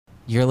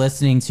You're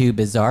listening to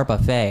Bizarre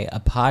Buffet,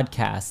 a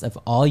podcast of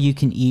all you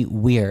can eat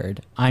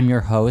weird. I'm your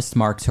host,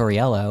 Mark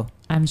Torriello.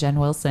 I'm Jen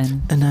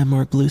Wilson. And I'm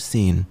Mark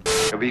Bluestein.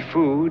 There'll be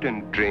food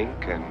and drink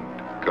and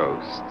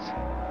ghosts,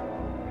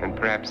 and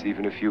perhaps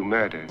even a few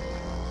murders.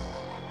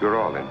 You're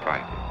all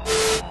invited.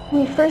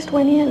 When we first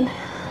went in,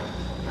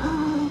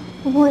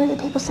 one of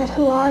the people said,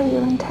 "Who are you?"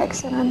 And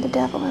Tex said, "I'm the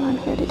devil, and I'm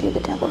here to do the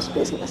devil's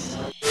business."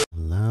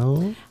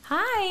 Hello.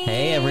 Hi.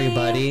 Hey,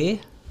 everybody.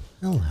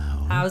 Hello.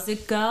 How's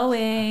it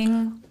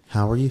going?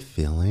 How are you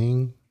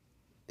feeling?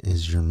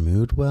 Is your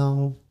mood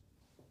well?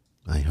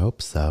 I hope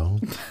so.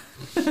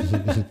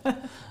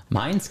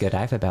 Mine's good. I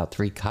have about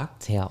 3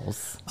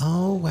 cocktails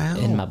Oh, wow.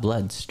 in my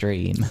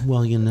bloodstream.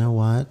 Well, you know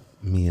what?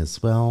 Me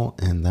as well.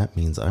 And that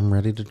means I'm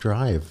ready to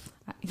drive.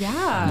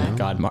 Yeah.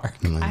 God, Mark.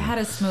 I had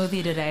a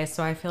smoothie today,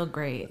 so I feel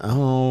great.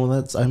 Oh,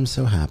 I'm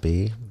so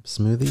happy.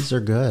 Smoothies are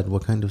good.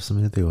 What kind of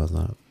smoothie was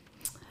that?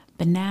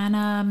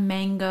 Banana,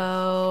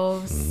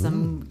 mango,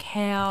 some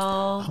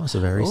kale. Oh, it's a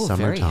very Oh, summertime.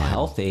 very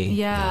healthy.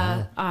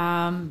 Yeah.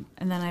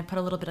 And then I put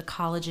a little bit of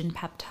collagen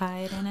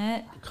peptide in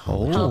it,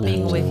 Oh,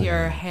 helping with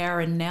your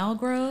hair and nail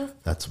growth,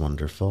 that's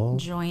wonderful.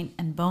 joint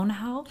and bone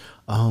health.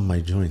 Oh,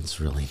 my joints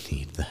really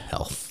need the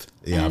health.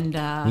 Yeah. And,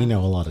 we know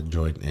a lot of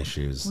joint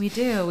issues. We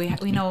do.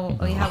 We know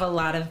we have a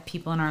lot of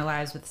people in our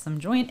lives with some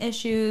joint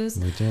issues.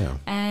 We do.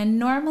 And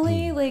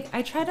normally,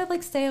 I try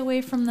to stay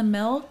away from the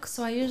milk,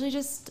 so I usually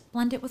just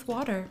blend it with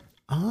water.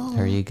 Oh,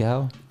 There you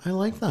go. I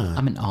like that.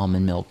 I'm an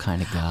almond milk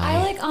kind of guy.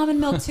 I like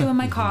almond milk too in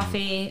my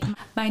coffee.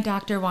 My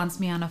doctor wants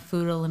me on a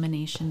food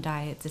elimination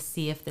diet to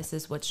see if this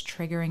is what's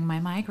triggering my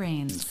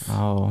migraines.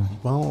 Oh,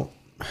 Well,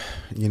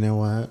 you know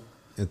what?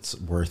 It's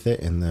worth it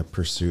in the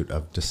pursuit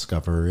of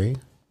discovery.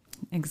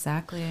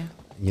 Exactly.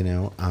 You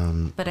know,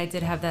 But I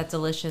did have that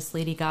delicious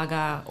Lady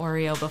Gaga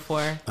Oreo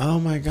before. oh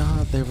my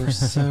God, they were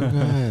so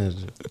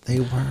good. They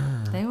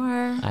were. They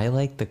were. I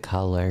like the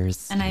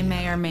colors. And I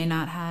may or may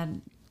not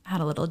had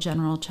a little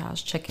General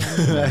Chow's chicken.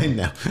 I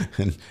know.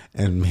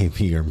 And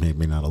maybe or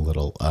maybe not a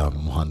little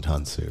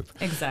wonton soup.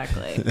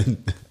 Exactly.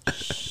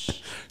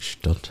 Shh,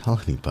 don't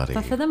tell anybody.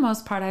 But for the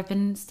most part, I've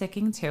been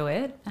sticking to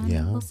it, and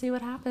Yeah. we'll see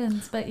what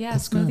happens. But yeah,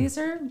 That's good. smoothies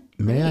are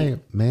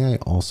May I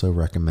also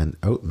recommend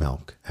oat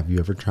milk? Have you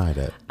ever tried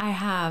it? I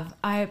have.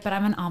 But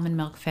I'm an almond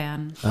milk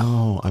fan.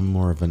 Oh, I'm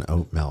more of an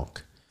oat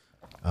milk.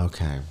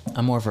 Okay.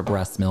 I'm more of a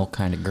breast milk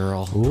kind of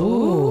girl.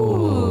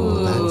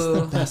 Ooh, that's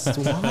the best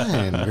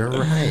one. You're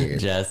right.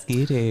 Just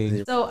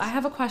kidding. So I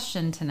have a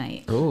question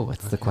tonight. Oh,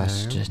 what's the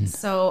question?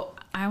 So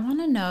I want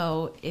to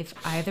know if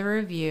either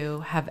of you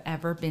have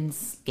ever been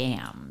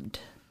scammed.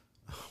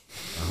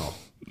 Oh,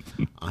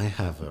 I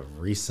have a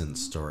recent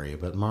story,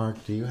 but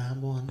Mark, do you have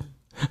one?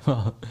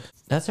 Well,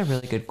 that's a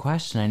really good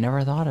question. I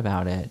never thought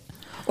about it.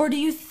 Or do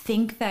you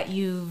think that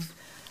you've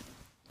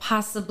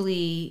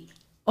possibly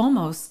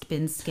almost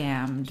been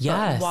scammed,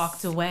 Yes. but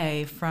walked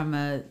away from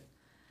an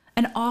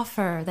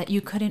offer that you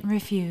couldn't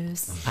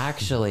refuse?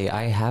 Actually,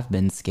 I have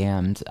been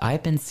scammed.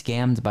 I've been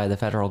scammed by the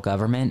federal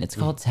government. It's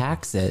called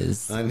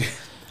taxes.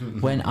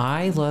 When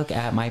I look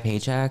at my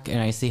paycheck and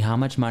I see how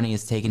much money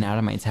is taken out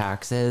of my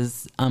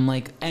taxes, I'm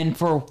like, and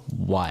for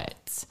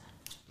what?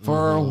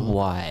 For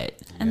what?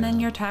 And then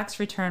your tax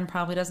return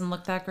probably doesn't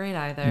look that great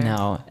either.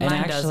 No. And Mine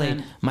actually,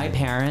 doesn't. my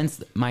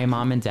parents, my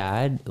mom and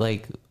dad, they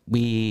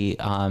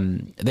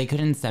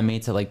couldn't send me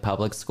to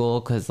public school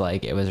because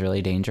it was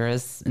really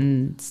dangerous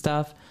and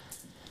stuff.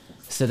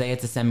 So they had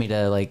to send me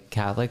to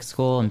Catholic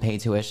school and pay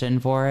tuition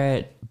for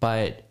it.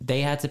 But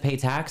they had to pay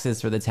taxes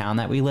for the town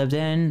that we lived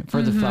in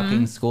for the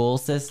fucking school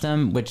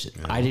system, which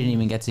I didn't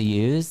even get to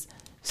use.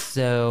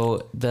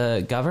 So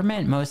the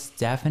government most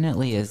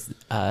definitely is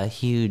a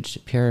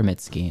huge pyramid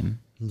scheme.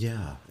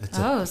 Yeah.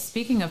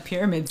 Speaking of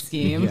pyramid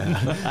scheme,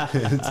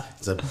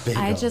 It's a big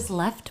I one. just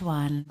left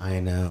one. I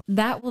know.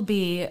 That will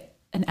be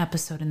an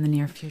episode in the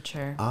near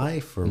future. I,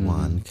 for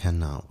one,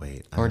 cannot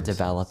wait. Or I'm so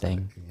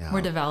developing. sorry. Yeah,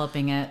 We're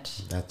developing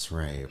it. that's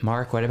right.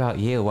 Mark, what about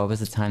you? What was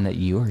the time that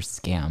you were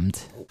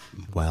scammed?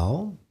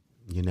 Well,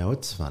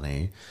 it's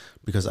funny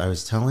because I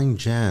was telling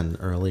Jen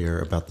earlier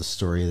about the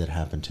story that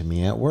happened to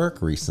me at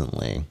work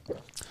recently.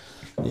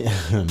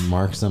 Yeah,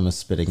 Mark's almost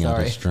spitting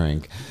out his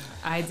drink.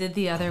 I did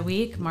the other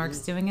week. Mark's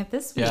doing it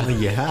this week.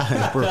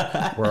 Yeah,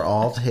 we're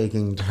all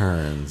taking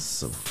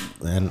turns,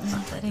 and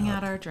Letting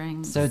out our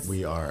drinks. So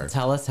we are.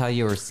 tell us how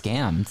you were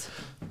scammed.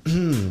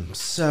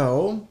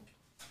 So,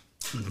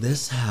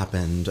 this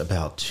happened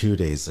about 2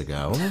 days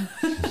ago.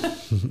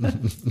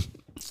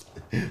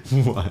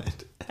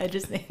 What? I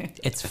just think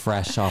It's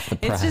fresh off the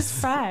press. it's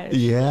just fresh.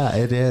 Yeah,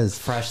 it is.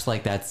 fresh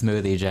like that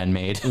smoothie Jen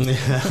made.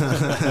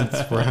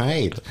 That's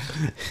right.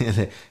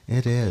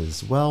 It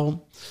is.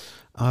 Well,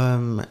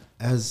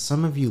 as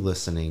some of you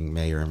listening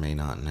may or may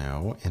not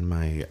know, in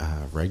my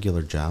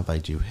regular job, I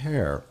do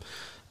hair.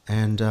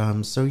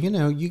 And so,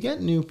 you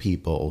get new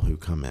people who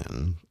come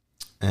in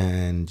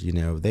and,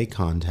 they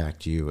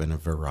contact you in a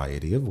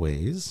variety of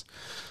ways.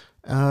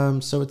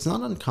 So it's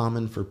not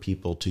uncommon for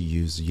people to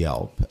use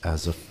Yelp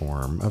as a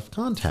form of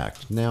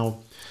contact. Now,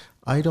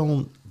 I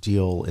don't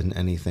deal in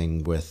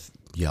anything with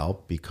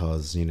Yelp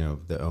because,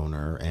 the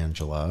owner,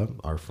 Angela,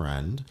 our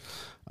friend,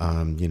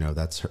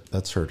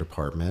 that's her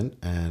department.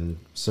 And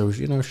so,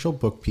 she'll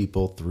book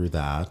people through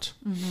that.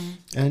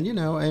 And,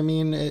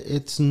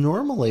 it's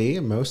normally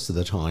most of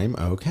the time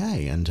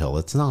okay until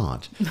it's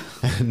not.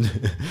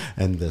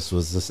 and this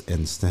was this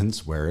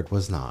instance where it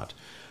was not.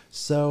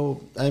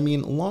 So,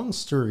 long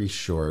story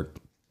short,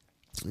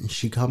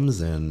 she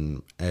comes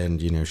in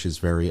and, she's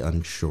very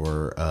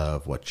unsure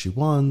of what she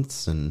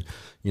wants and,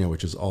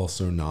 which is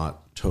also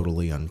not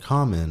totally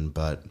uncommon,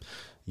 but,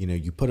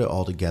 you put it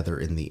all together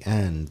in the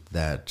end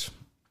that,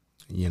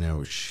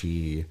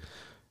 she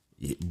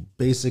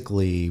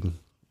basically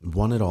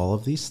wanted all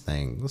of these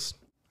things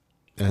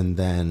and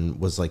then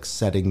was like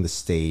setting the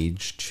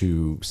stage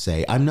to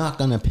say, I'm not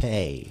going to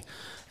pay.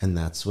 And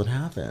that's what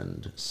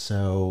happened.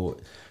 So,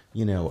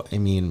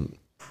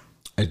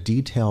 a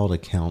detailed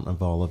account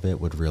of all of it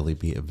would really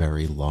be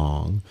very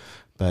long.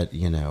 But,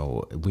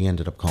 we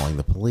ended up calling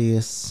the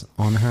police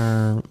on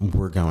her.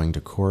 We're going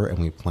to court and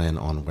we plan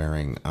on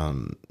wearing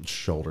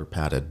shoulder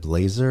padded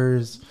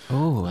blazers.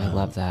 Oh, I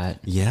love that.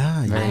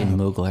 Yeah. Very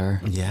Mugler.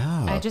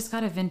 Yeah. I just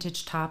got a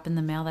vintage top in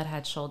the mail that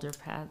had shoulder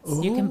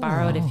pads. You can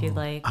borrow it if you'd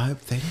like.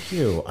 Thank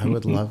you. I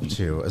would love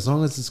to, as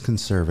long as it's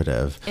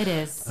conservative. It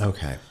is.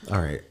 Okay.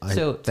 All right.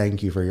 So-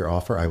 thank you for your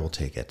offer. I will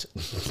take it.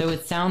 So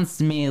it sounds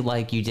to me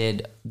like you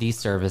did these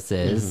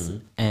services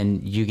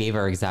and you gave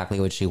her exactly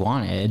what she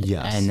wanted.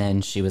 Yes. And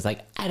then she was like,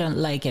 I don't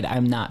like it.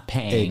 I'm not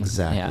paying.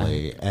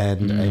 Exactly. Yeah.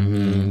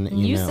 And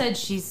You said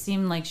she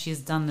seemed like she's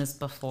done this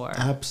before.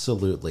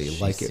 absolutely.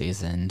 She's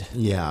seasoned.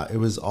 Yeah, it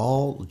was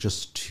all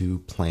just too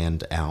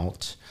planned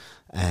out.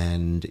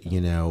 And,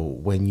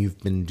 when you've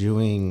been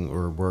doing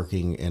or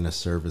working in a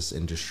service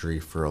industry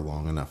for a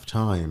long enough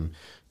time,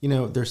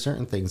 there's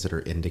certain things that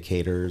are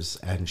indicators,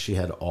 and she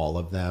had all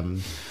of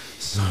them.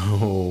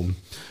 So,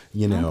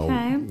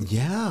 Okay.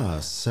 yeah.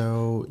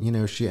 So,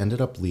 she ended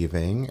up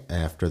leaving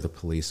after the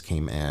police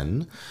came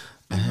in.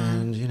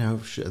 And,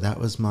 that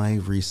was my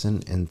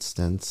recent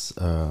instance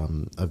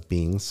of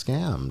being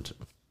scammed.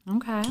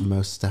 Okay.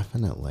 Most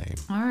definitely.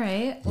 All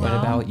right. What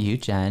about you,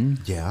 Jen?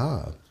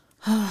 Yeah.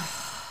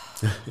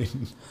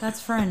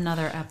 That's for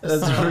another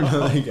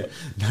episode.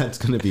 That's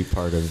going to be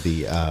part of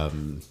the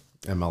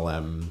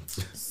MLM.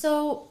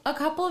 So a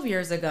couple of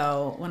years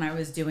ago, when I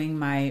was doing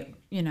my,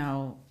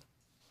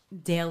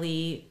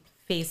 daily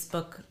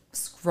Facebook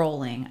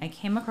scrolling, I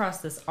came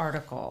across this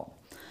article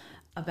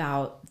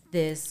about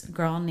this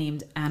girl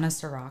named Anna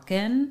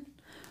Sorokin,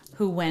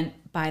 who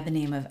went by the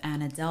name of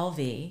Anna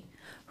Delvey,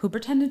 who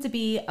pretended to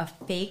be a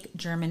fake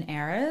German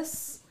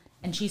heiress,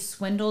 and she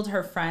swindled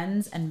her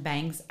friends and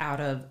banks out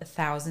of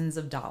thousands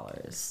of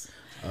dollars.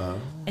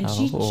 And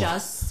she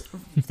just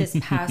this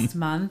past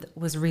month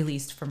was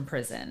released from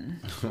prison.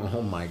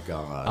 Oh my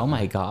God. Oh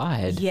my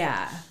God.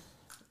 Yeah.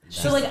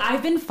 So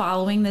I've been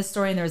following this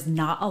story and there's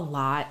not a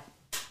lot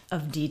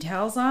of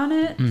details on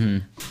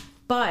it.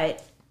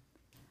 But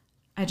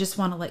I just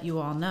want to let you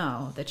all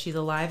know that she's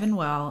alive and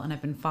well, and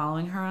I've been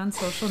following her on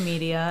social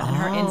media and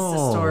her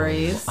Insta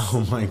stories.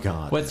 Oh my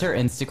God. What's her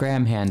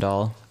Instagram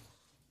handle?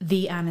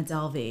 The Anna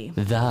Delvey.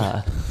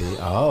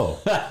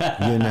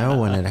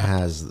 When it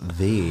has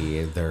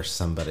there's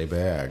somebody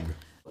big.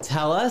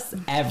 Tell us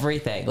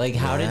everything. Like,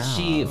 how did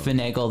she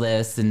finagle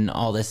this and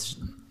all this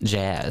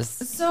jazz?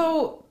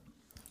 So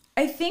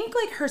I think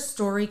her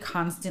story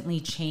constantly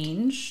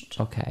changed.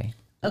 Okay.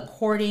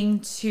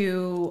 According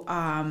to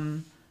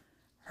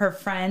her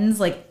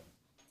friends,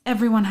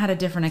 everyone had a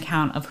different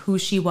account of who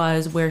she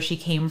was, where she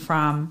came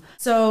from.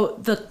 So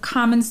the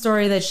common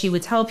story that she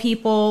would tell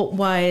people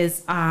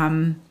was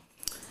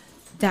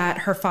that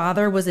her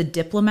father was a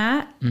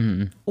diplomat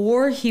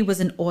or he was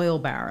an oil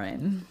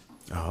baron.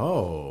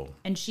 Oh.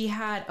 And she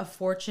had a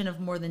fortune of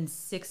more than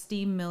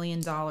 $60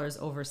 million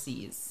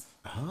overseas.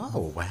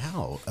 Oh,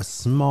 wow. A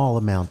small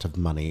amount of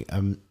money.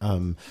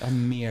 A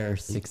mere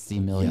 60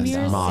 million.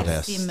 Mere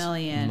modest. 60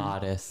 million.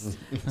 Modest.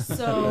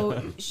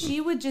 So she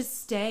would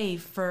just stay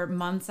for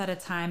months at a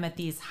time at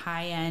these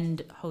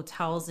high-end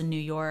hotels in New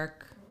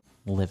York.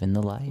 Living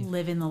the life.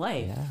 Living the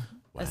life,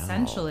 Wow.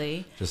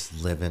 essentially.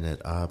 Just living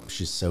it up.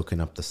 She's soaking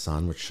up the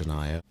sun with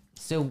Shania.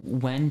 So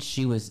when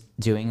she was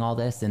doing all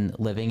this and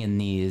living in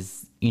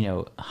these,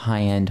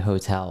 high-end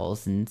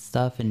hotels and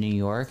stuff in New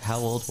York, how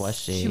old was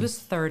she? She was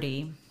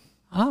 30.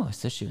 Oh,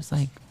 so she was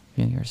like a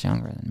few years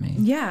younger than me.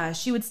 Yeah,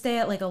 she would stay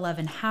at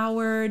 11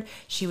 Howard.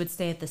 She would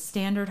stay at the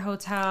Standard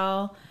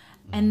Hotel.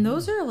 And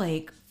those are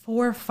 $400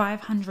 or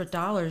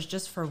 $500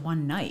 just for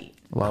one night.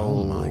 Whoa.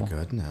 Oh my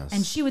goodness.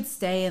 And she would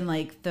stay in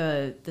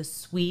the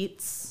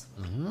suites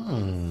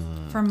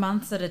for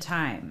months at a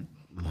time.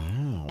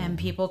 Wow. And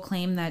people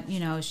claim that,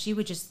 she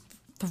would just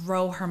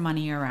throw her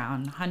money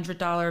around,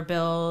 $100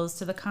 bills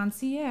to the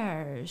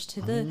concierge,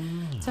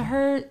 to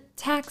her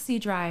taxi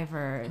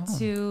driver,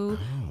 to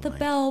the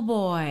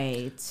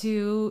bellboy,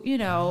 to,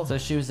 So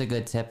she was a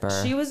good tipper.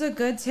 she was a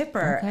good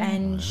tipper. Okay.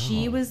 And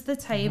she was the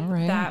type All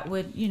right. that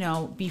would,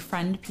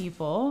 befriend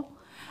people.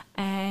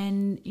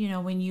 And,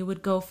 when you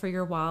would go for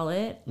your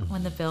wallet,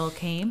 when the bill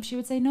came, she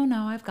would say,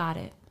 no, I've got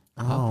it.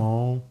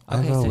 Oh, I've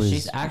Okay, so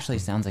always- she actually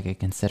sounds like a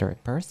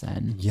considerate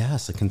person.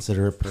 Yes, a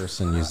considerate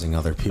person using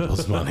other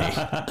people's money.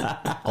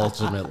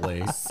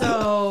 Ultimately.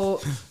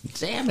 So,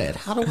 Damn it.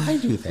 How do I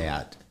do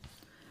that?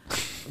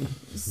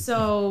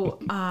 so,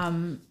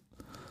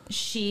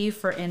 she,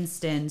 for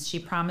instance, she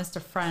promised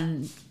a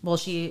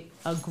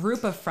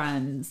group of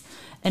friends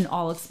an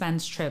all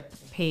expense trip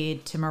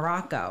paid to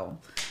Morocco,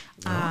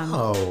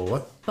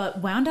 Oh. but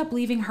wound up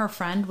leaving her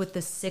friend with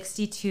the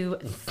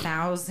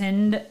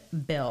 62,000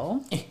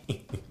 bill.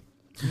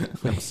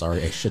 I'm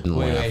sorry. I shouldn't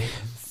laugh.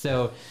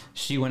 So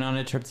she went on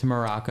a trip to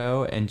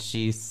Morocco and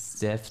she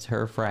stiffed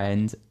her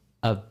friend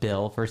a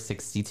bill for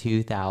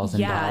 $62,000.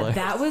 Yeah,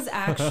 that was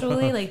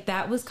actually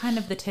that was kind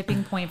of the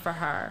tipping point for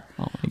her.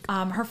 Oh my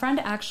God. Her friend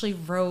actually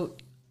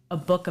wrote a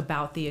book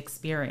about the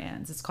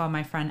experience. It's called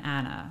My Friend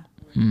Anna.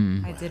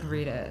 I did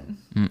read it.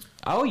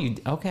 Oh,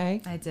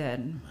 okay. I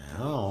did.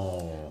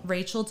 Oh.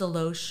 Rachel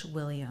Deloche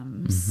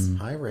Williams.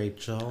 Hi,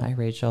 Rachel. Hi,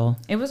 Rachel.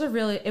 It was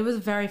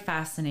very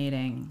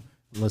fascinating.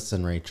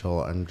 Listen,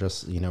 Rachel, I'm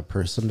just,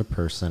 person to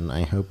person.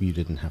 I hope you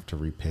didn't have to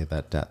repay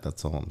that debt.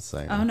 That's all I'm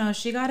saying. Oh no,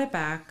 she got it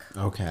back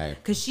Okay.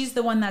 because she's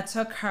the one that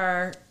took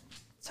her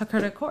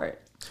to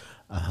court.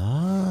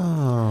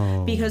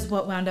 Oh. Because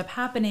what wound up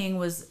happening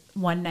was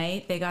one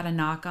night they got a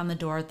knock on the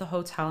door at the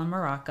hotel in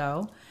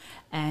Morocco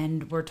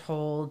and were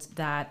told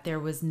that there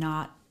was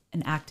not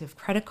an active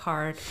credit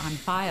card on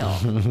file.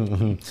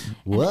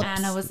 Whoops. And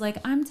Anna was like,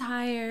 I'm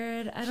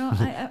tired. I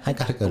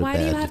gotta go to why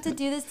do you bed." have to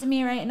do this to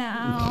me right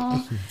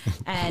now?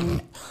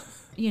 And,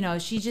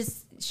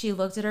 she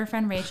looked at her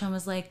friend Rachel and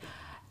was like,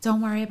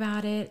 don't worry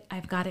about it.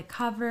 I've got it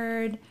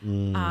covered.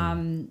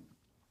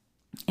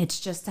 It's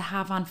just to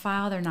have on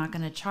file. They're not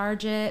going to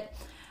charge it.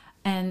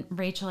 And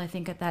Rachel, I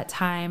think at that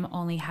time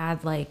only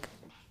had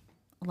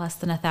less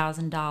than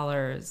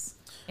 $1,000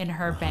 in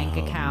her bank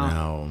account.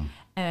 No.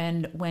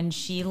 And when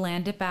she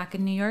landed back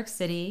in New York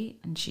City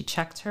and she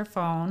checked her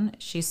phone,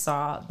 she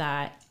saw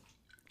that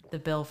the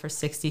bill for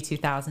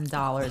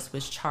 $62,000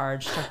 was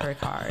charged to her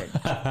card.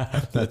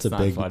 That's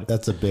not funny.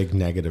 That's a big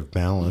negative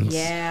balance.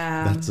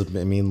 Yeah.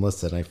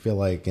 Listen, I feel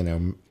like,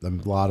 a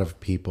lot of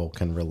people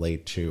can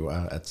relate to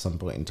at some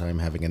point in time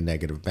having a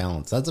negative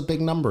balance. That's a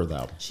big number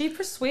though. She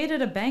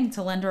persuaded a bank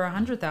to lend her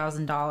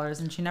 $100,000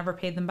 and she never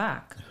paid them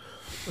back.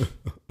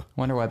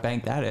 Wonder what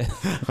bank that is.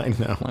 I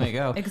know. Let me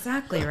go.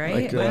 Exactly,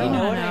 right? Well, I you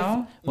know don't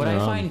know. What I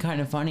find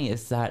kind of funny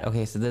is that,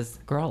 okay, so this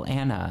girl,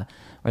 Anna,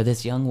 or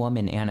this young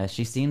woman, Anna,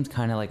 she seems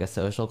kind of like a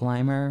social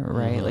climber,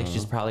 right? Like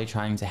she's probably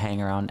trying to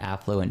hang around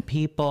affluent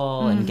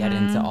people and get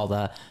into all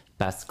the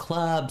best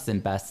clubs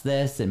and best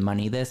this and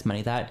money this,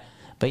 money that.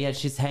 But yet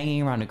she's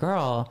hanging around a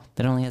girl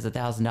that only has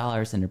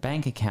 $1,000 in her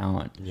bank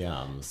account.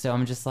 Yeah. So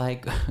I'm just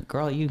like,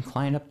 girl, you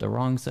climbed up the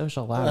wrong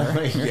social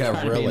ladder. You're Yeah, trying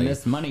to be really. in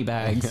this money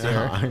bag,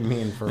 sir.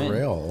 For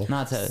real.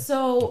 Not to.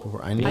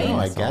 So, I know.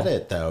 I get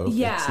it though.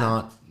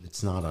 Yeah.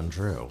 It's not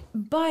untrue.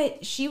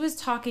 but she was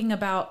talking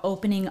about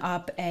opening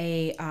up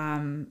a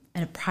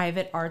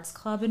private arts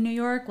club in New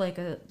York,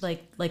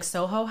 like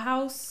Soho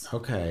House.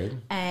 Okay.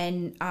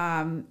 And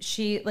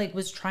she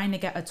was trying to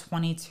get a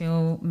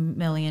 $22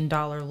 million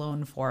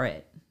loan for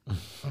it.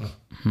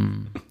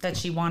 That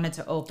she wanted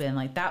to open.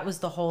 That was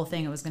the whole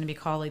thing. It was going to be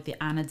called the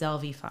Anna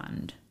Delvey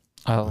Fund.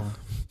 Oh.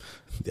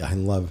 I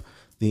love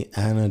the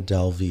Anna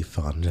Delvey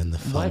Fund, and the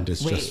fund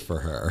is Wait. just for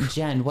her.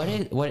 Jen,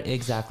 what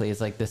exactly is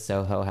the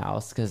Soho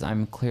House? Because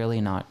I'm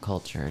clearly not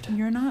cultured.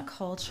 You're not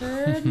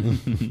cultured?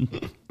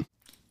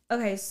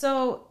 Okay,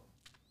 so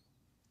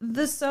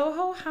the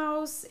Soho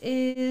House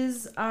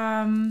is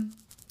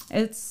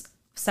it's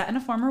set in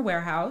a former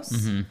warehouse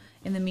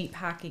in the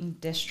meatpacking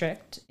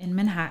district in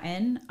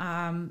Manhattan,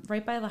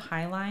 right by the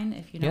High Line,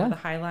 if you know Yeah. where the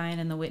High Line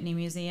and the Whitney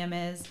Museum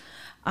is.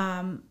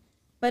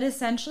 But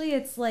essentially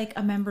it's like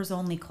a members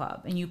only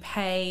club, and you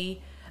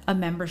pay a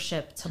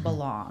membership to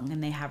belong.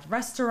 And they have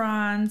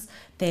restaurants,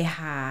 they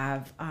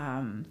have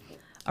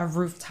a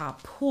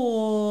rooftop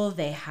pool,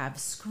 they have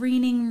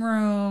screening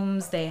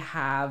rooms, they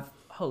have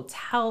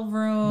hotel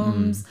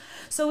rooms.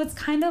 So it's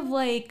kind of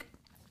like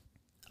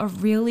a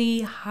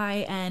really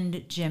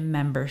high-end gym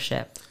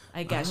membership,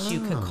 I guess you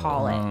could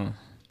call it.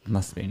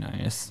 Must be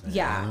nice.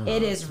 Yeah,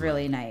 it is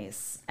really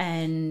nice.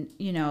 And,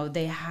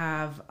 they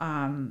have,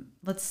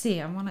 let's see,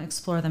 I want to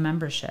explore the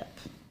membership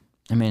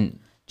I mean,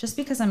 just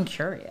because I'm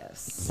curious.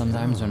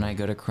 sometimes when I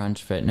go to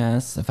Crunch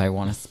Fitness, if I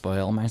want to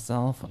spoil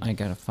myself, I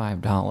get a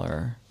 $5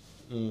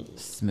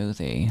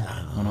 smoothie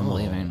when I'm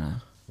leaving.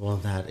 Well,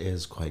 that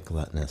is quite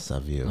gluttonous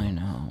of you. I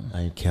know.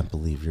 I can't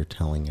believe you're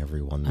telling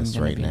everyone I'm this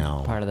gonna right be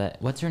now. part of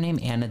that. What's her name?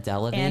 Anna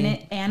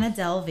Delavey? Anna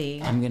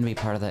Delvey. I'm going to be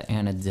part of the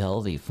Anna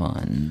Delvey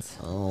Fund.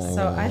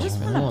 So I just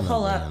want to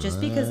pull up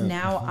just because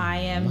now I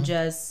am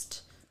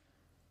just,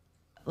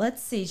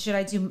 let's see, should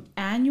I do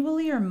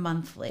annually or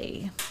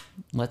monthly?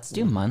 Let's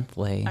do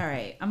monthly. All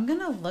right, I'm going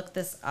to look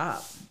this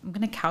up. I'm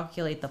going to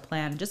calculate the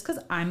plan just because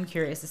I'm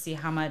curious to see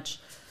how much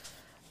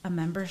a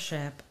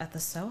membership at the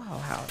Soho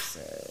House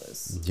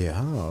is.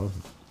 Yeah.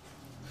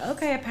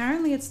 Okay,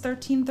 apparently it's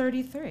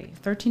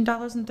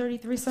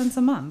 $13.33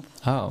 a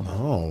month. Oh.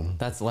 Oh.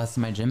 That's less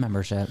than my gym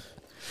membership.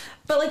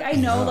 But like I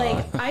know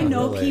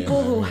really?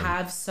 people who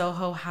have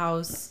Soho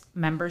House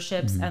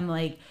memberships and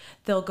like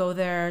they'll go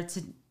there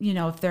to, you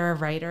know, if they're a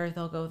writer,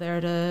 they'll go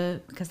there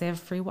to because they have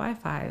free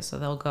Wi-Fi, so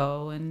they'll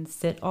go and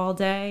sit all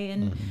day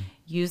and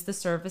use the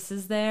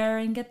services there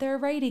and get their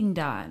writing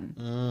done.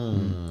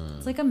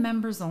 It's like a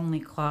members only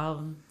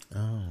club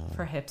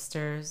for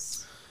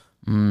hipsters.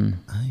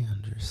 I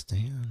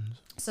understand.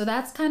 So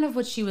that's kind of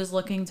what she was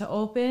looking to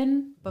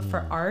open, but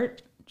for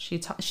art, she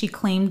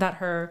claimed that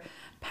her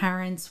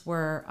parents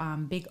were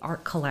big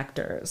art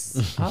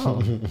collectors.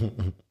 Oh,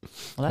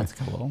 well, that's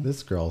cool.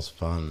 This girl's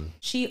fun.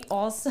 She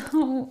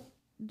also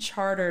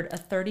chartered a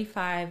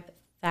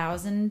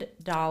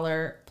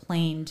 $35,000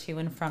 plane to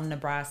and from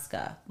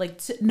Nebraska, like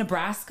to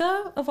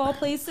Nebraska of all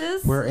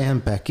places. Where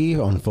Aunt Becky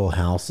on Full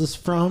House is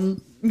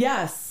from?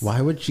 Yes.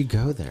 Why would she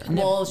go there?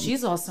 Well,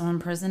 she's also in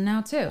prison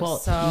now too. Well,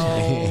 so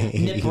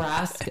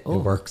Nebraska. It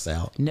works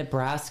out.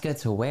 Nebraska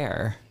to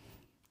where?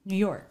 New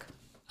York.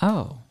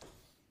 Oh,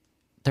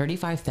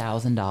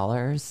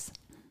 $35,000.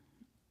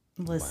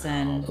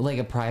 Listen, Like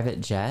a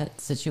private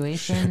jet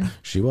situation.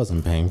 She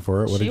wasn't paying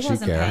for it. What she did she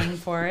wasn't care? paying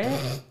for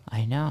it.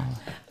 I know.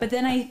 But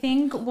then I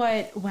think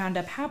what wound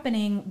up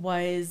happening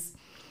was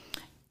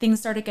things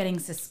started getting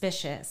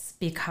suspicious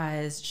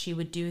because she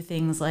would do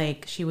things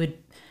like she would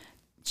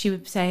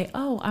say,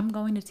 "Oh, I'm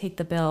going to take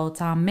the bill.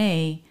 It's on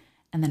me,"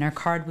 and then her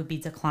card would be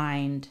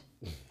declined,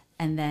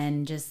 and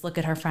then just look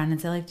at her friend and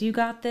say, "Like, do you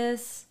got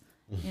this?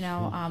 You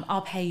know,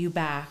 I'll pay you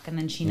back," and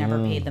then she never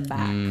paid them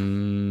back.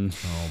 Oh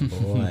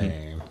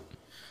boy.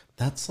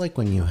 That's like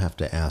when you have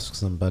to ask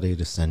somebody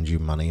to send you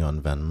money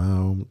on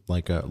Venmo,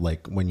 like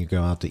when you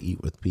go out to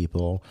eat with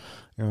people,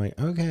 you're like,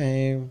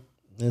 okay,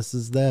 this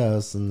is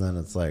this, and then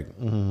it's like,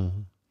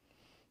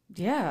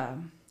 Yeah.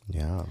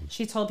 yeah.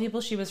 She told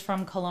people she was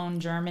from Cologne,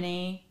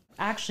 Germany.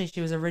 Actually,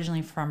 she was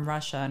originally from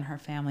Russia, and her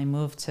family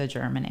moved to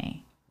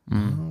Germany.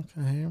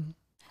 Okay.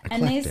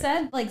 And they Eclectic.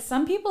 said, like,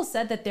 some people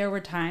said that there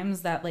were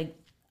times that, like,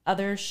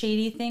 other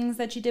shady things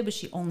that she did, but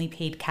she only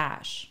paid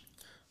cash.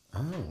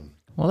 Oh,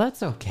 Well,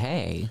 that's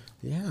okay.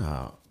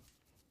 yeah.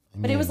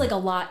 But it was like a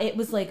lot. It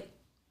was like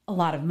a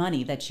lot of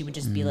money that she would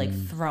just be like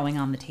throwing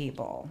on the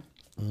table.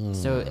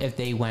 So if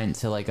they went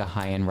to like a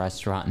high-end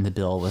restaurant and the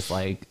bill was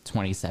like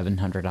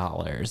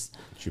 $2,700,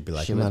 She'd be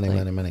like, She would, money, like-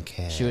 money, money,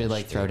 cash. she would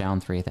like throw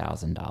down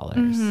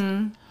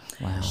 $3,000.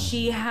 Wow.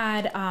 She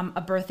had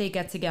a birthday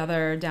get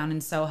together down in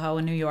Soho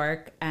in New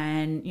York,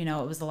 and you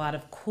know it was a lot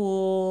of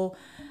cool,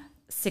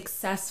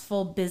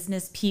 successful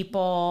business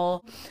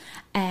people,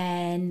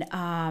 and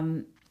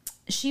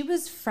she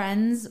was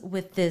friends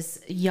with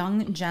this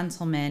young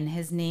gentleman.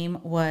 His name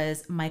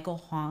was Michael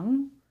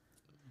Huang,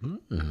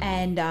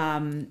 and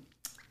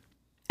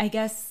I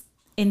guess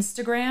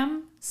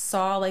Instagram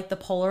saw like the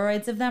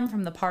Polaroids of them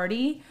from the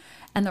party,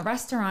 and the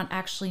restaurant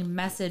actually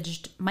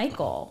messaged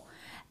Michael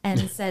and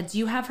said, "Do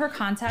you have her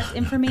contact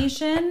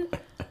information?"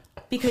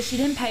 Because she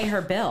didn't pay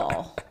her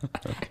bill.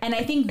 And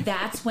I think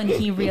that's when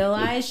he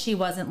realized she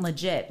wasn't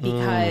legit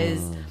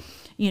because,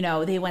 you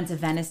know, they went to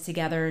Venice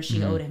together.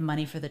 She owed him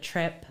money for the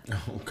trip.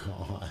 Oh,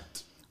 God.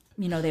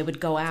 You know, they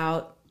would go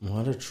out.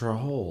 What a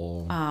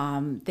troll.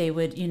 They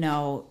would, you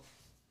know,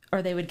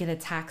 or they would get a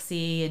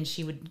taxi and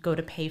she would go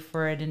to pay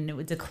for it and it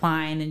would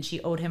decline and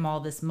she owed him all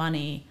this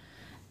money.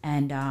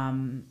 And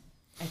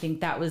I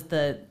think that was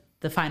the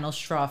final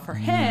straw for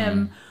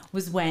him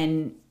was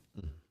when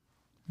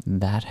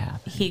That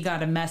happened. he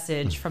got a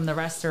message from the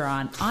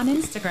restaurant on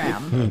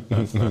Instagram.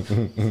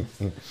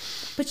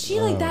 But she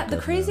like that. The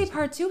crazy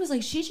part too was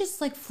like she just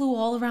like flew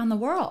all around the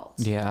world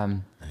Yeah.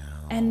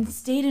 and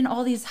stayed in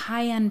all these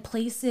high-end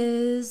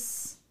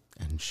places.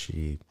 And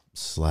she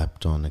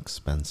slept on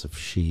expensive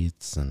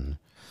sheets and,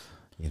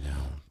 you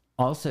know,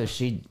 Also,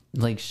 she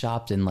like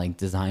shopped in like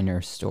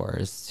designer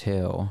stores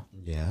too.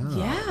 yeah.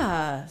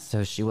 Yeah.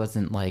 So she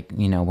wasn't like,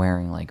 you know,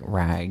 wearing like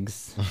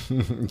rags.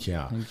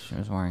 Yeah. She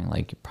was wearing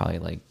like probably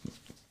like,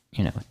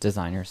 you know,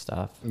 designer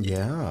stuff.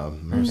 Yeah,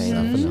 most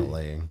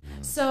definitely.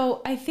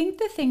 So I think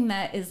the thing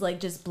that is like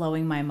just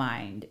blowing my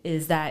mind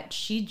is that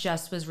she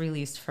just was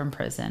released from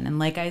prison. And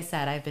like I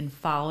said, I've been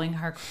following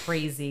her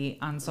crazy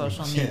on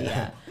social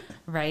media,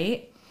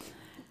 right?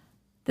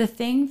 The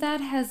thing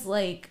that has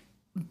like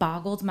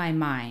boggled my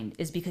mind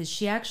is because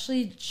she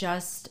actually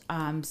just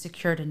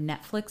secured a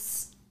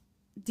Netflix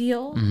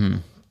deal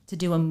to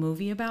do a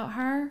movie about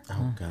her.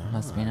 Oh, God.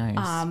 Must be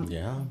nice.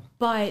 Yeah.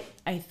 But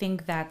I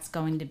think that's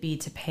going to be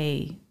to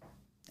pay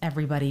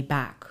everybody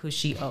back who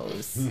she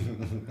owes.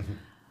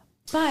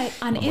 But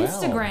on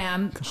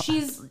Instagram,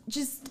 she's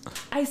just,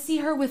 I see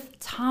her with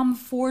Tom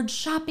Ford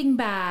shopping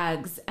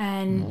bags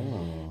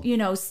and, you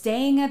know,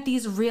 staying at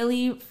these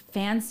really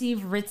fancy,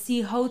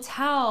 ritzy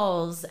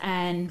hotels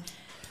and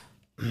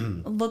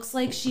looks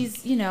like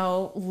she's, you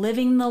know,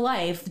 living the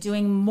life,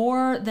 doing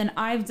more than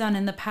I've done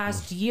in the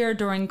past year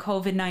during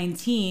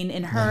COVID-19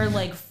 in her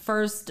like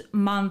first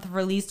month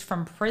released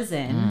from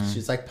prison.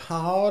 She's like,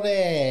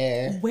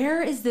 party.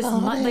 Where is this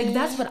money? Like,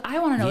 that's what I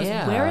want to know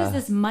Yeah. is where is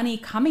this money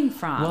coming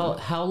from? Well,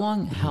 how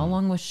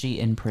long was she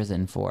in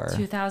prison for?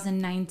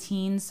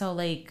 2019. So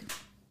like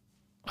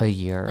A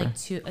year.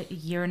 Like a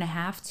year and a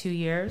half, 2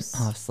 years.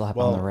 I'll have slap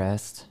on the Well,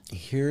 wrist.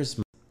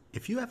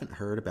 If you haven't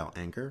heard about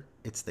Anchor,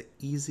 it's the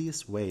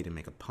easiest way to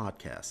make a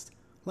podcast.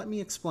 Let me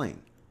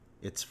explain.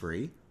 It's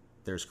free.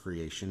 There's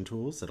creation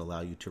tools that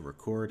allow you to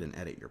record and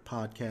edit your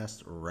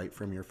podcast right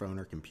from your phone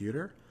or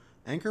computer.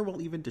 Anchor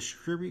will even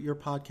distribute your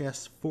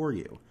podcast for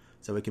you,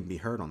 so it can be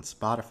heard on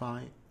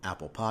Spotify,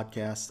 Apple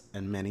Podcasts,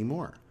 and many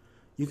more.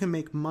 You can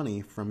make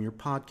money from your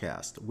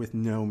podcast with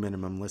no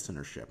minimum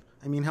listenership.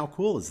 I mean, how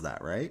cool is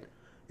that, right?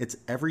 It's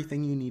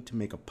everything you need to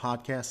make a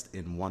podcast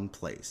in one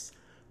place.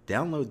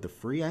 Download the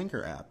free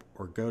Anchor app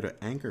or go to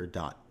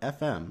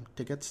anchor.fm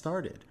to get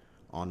started.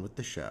 On with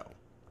the show.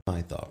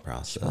 My thought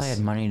process. I had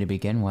money to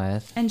begin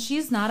with. And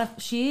she's not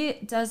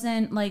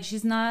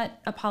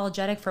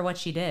apologetic for what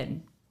she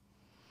did.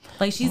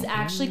 Like, she's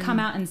actually come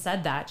out and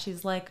said that.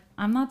 She's like,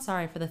 I'm not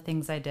sorry for the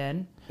things I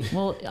did.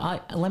 Well,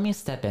 let me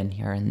step in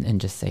here and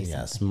just say something.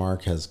 Yes,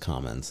 Mark has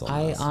comments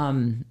on this.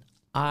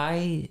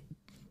 I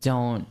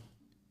don't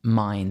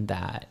mind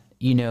that,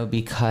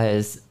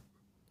 because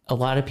a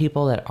lot of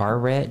people that are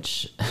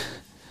rich,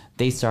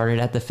 they started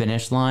at the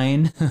finish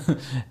line,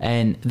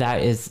 and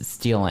that is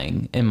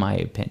stealing, in my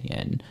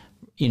opinion,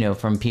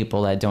 from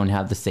people that don't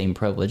have the same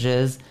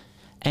privileges.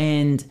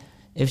 And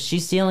if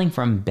she's stealing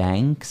from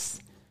banks,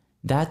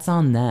 that's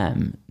on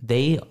them.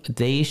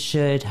 They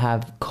should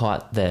have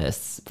caught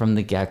this from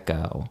the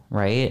get-go,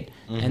 right?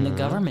 Mm-hmm. And the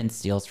government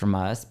steals from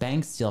us.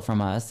 Banks steal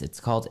from us. It's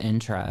called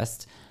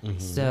interest. Mm-hmm.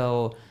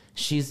 So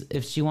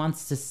if she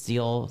wants to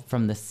steal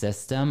from the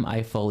system,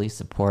 I fully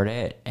support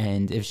it.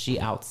 And if she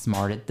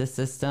outsmarted the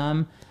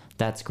system,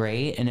 that's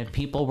great. And if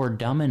people were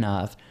dumb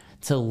enough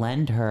to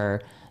lend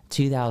her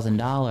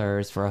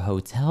 $2,000 for a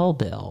hotel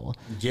bill,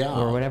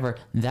 or whatever,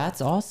 that's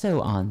also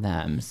on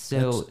them.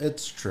 So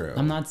it's true.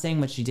 I'm not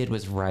saying what she did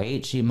was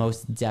right. She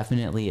most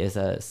definitely is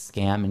a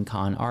scam and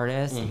con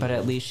artist, but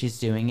at least she's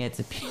doing it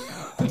to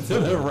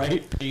the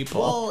right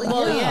people.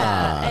 Well,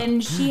 yeah.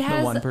 And she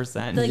has the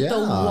 1%. The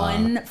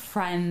one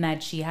friend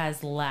that she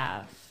has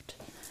left.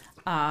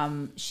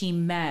 She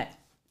met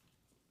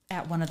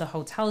at one of the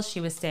hotels she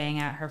was staying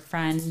at. Her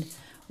friend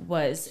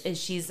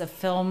she's a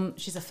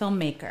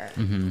filmmaker.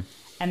 Mm-hmm.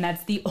 And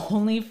that's the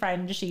only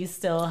friend she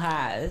still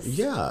has.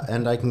 Yeah,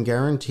 and I can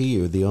guarantee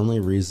you the only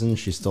reason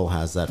she still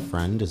has that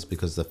friend is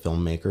because the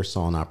filmmaker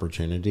saw an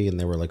opportunity and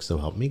they were like, so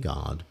help me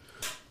God,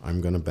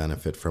 I'm going to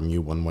benefit from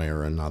you one way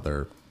or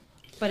another.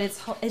 But it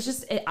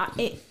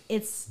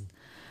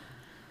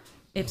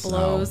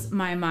blows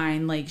my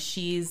mind. Like,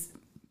 she's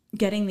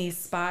getting these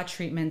spa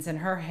treatments and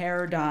her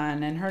hair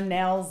done and her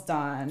nails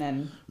done.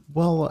 And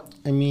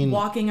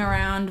walking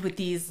around with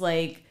these,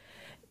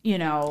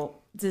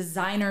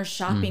 designer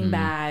shopping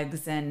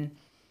bags. And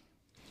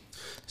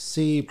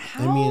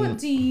how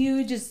do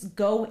you just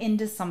go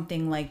into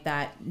something like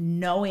that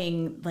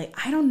knowing,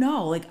 I don't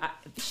know,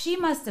 she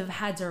must have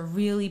had to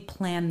really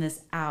plan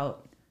this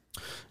out.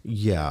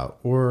 Yeah,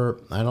 or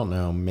I don't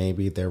know,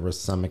 maybe there was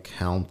some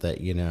account that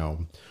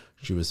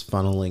she was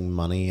funneling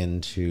money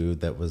into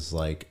that was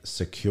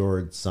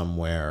secured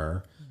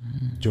somewhere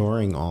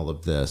during all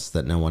of this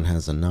that no one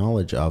has a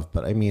knowledge of.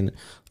 But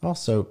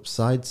also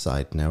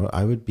side note,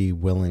 I would be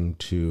willing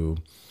to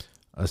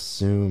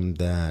assume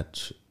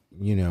that,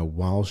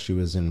 while she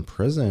was in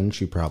prison,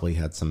 she probably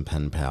had some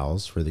pen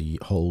pals for the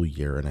whole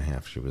year and a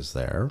half she was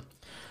there.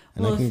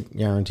 And I can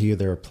guarantee you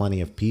there are plenty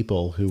of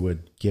people who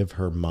would give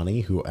her money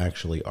who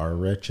actually are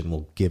rich and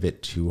will give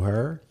it to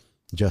her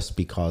just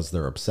because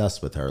they're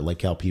obsessed with her.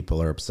 Like how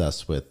people are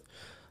obsessed with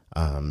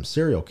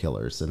serial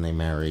killers and they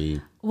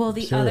marry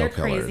the other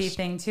crazy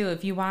thing too,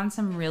 if you want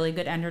some really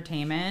good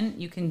entertainment,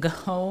 you can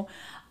go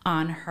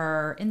on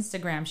her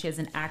Instagram. She has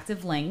an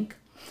active link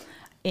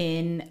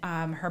in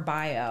her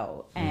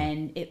bio,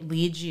 and it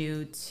leads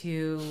you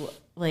to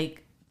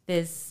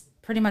this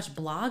pretty much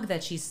blog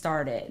that she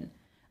started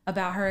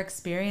about her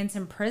experience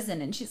in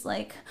prison. And she's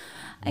like,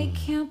 I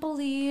can't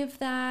believe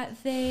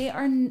that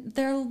they're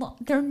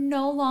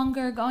no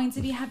longer going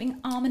to be having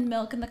almond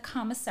milk in the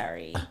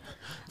commissary.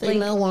 They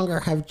no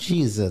longer have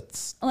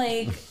Cheez-Its.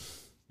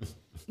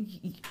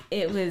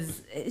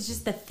 It's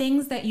just the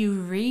things that you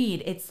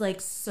read.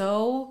 It's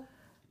so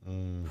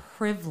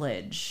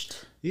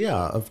privileged.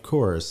 Yeah, of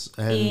course.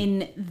 And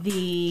in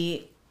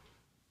the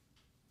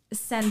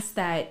sense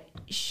that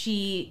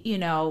she,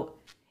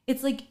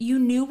 it's you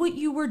knew what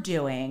you were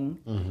doing.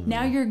 Mm-hmm.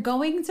 Now you're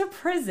going to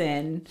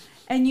prison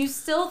and you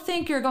still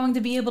think you're going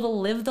to be able to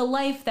live the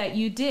life that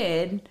you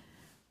did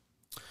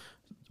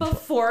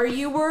before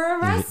you were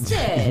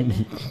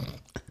arrested.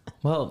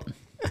 Well,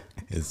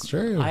 it's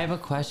true. I have a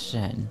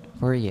question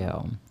for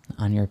you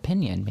on your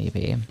opinion,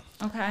 maybe.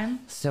 Okay.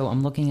 So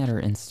I'm looking at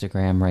her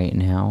Instagram right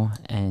now,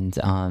 and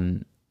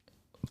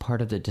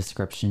part of the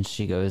description,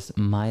 she goes,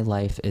 "My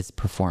life is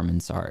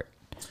performance art."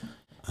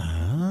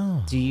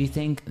 Oh. Do you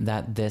think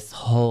that this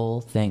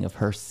whole thing of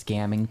her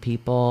scamming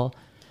people,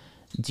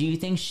 do you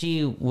think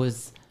she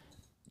was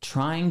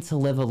trying to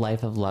live a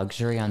life of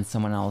luxury on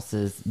someone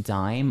else's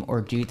dime, or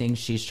do you think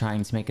she's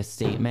trying to make a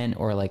statement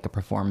or a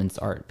performance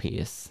art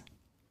piece?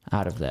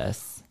 out of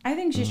this. I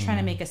think she's trying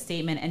to make a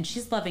statement, and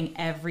she's loving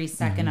every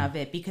second of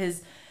it,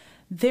 because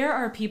there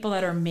are people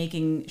that are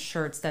making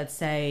shirts that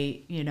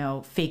say, you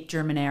know, fake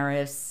German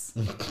heiress.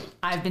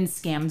 I've been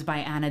scammed by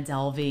Anna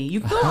Delvey. You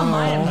can go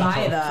online and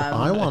buy them.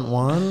 I want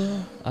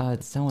one.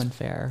 It's so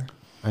unfair.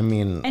 I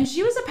mean, And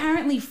she was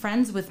apparently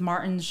friends with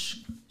Martin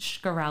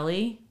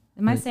Shkreli.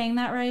 Am I saying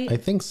that right? I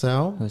think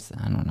so.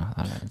 I don't know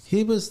how that is.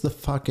 He was the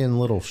fucking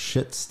little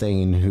shit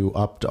stain who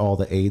upped all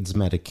the AIDS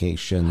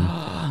medication.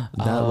 That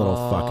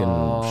little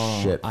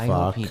fucking shit fuck. I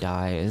hope he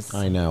dies.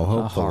 I know, A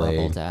hopefully.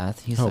 horrible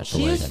death. He's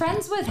Hopefully. She such was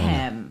friends with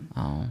him.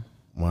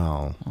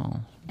 Wow.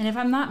 And if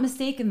I'm not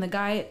mistaken, the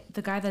guy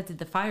that did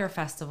the Fire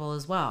Festival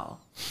as well.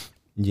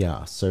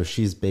 Yeah, so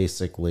she's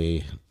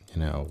basically,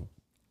 you know,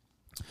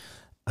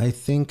 I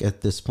think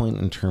at this point,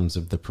 in terms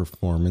of the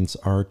performance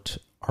art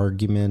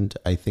argument,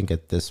 I think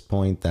at this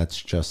point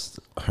that's just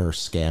her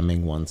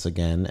scamming once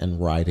again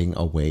and riding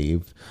a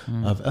wave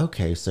of,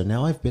 okay, so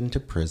now I've been to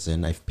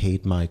prison, I've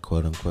paid my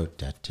quote unquote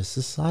debt to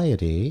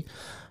society,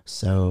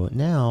 so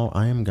now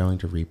I am going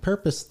to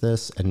repurpose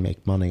this and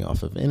make money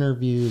off of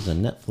interviews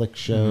and Netflix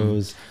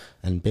shows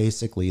and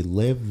basically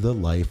live the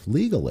life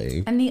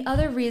legally. And the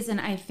other reason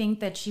I think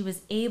that she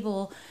was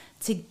able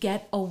to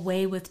get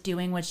away with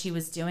doing what she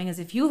was doing is,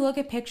 if you look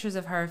at pictures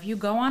of her, if you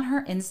go on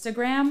her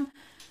Instagram,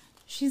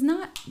 she's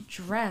not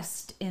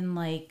dressed in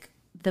like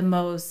the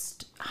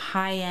most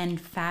high-end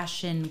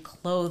fashion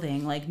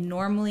clothing. Like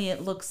normally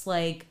it looks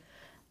like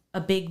a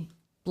big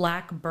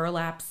black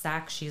burlap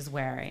sack she's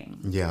wearing.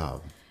 Yeah.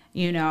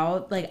 You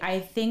know, like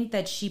I think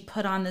that she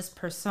put on this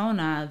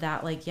persona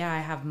that like, yeah, I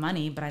have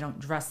money, but I don't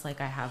dress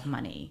like I have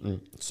money.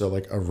 So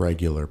like a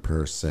regular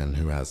person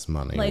who has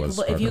money. Like was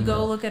if you her.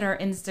 go look at her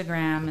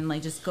Instagram and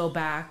like just go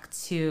back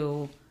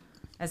to,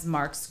 as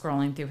Mark's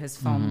scrolling through his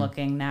phone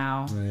looking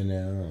now. I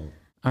know.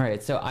 All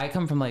right, so I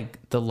come from like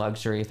the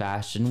luxury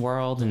fashion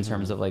world in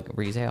terms of like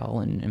retail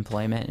and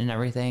employment and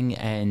everything.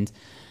 And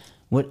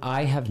what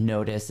I have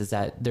noticed is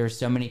that there's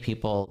so many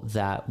people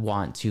that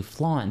want to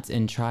flaunt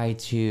and try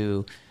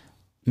to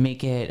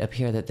make it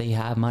appear that they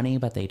have money,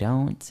 but they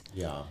don't.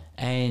 Yeah.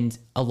 And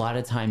a lot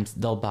of times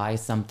they'll buy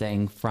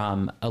something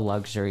from a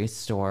luxury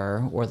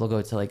store, or they'll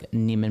go to like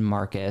Neiman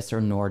Marcus or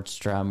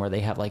Nordstrom, where they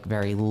have like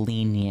very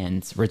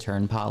lenient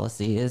return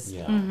policies.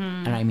 Yeah.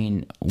 And I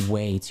mean,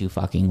 way too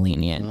fucking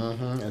lenient.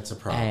 It's a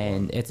problem.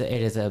 And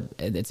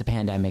it's a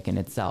pandemic in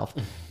itself.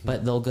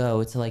 But they'll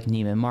go to like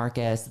Neiman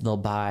Marcus, they'll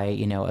buy,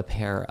 you know, a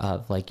pair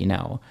of like, you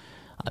know,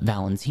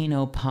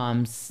 Valentino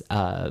pumps,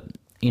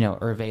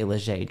 Hervé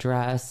Leger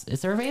dress.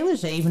 Is Hervé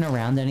Leger even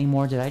around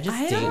anymore? Did I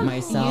just date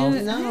myself?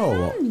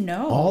 No.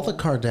 No. All the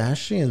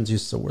Kardashians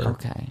used to wear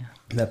Okay.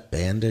 that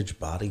bandage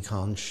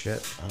bodycon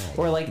shit. Oh.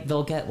 Or like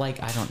they'll get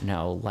like, I don't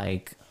know,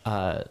 like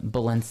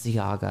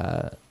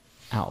Balenciaga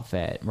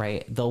outfit,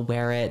 right? They'll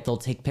wear it, they'll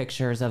take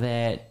pictures of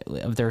it,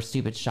 of their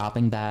stupid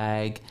shopping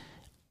bag,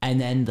 and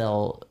then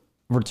they'll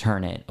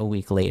return it a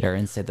week later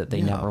and say that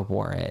they never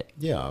wore it.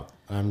 Yeah,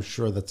 I'm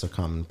sure that's a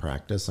common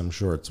practice. I'm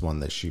sure it's one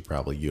that she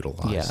probably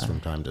utilized from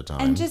time to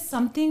time. And just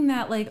something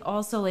that like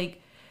also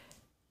like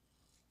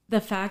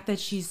the fact that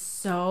she's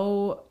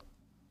so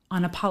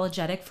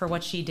unapologetic for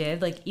what she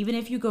did. Like even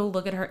if you go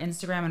look at her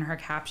Instagram and her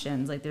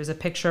captions, like there's a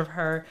picture of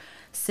her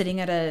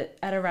sitting at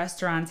a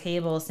restaurant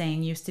table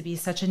saying, "Used to be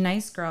such a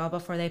nice girl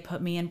before they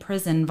put me in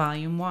prison,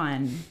 volume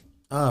 1.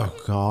 Oh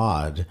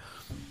God,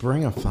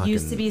 bring a fucking.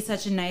 Used to be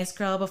such a nice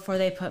girl before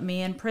they put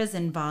me in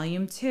prison,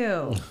 volume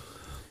 2.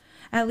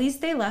 At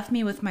least they left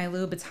me with my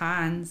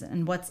Louboutins,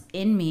 and what's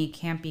in me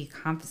can't be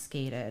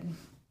confiscated."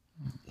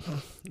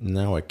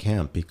 No, it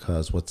can't,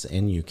 because what's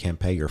in you can't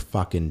pay your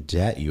fucking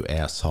debt, you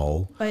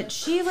asshole. But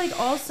she like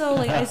also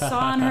like I saw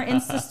on her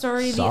Insta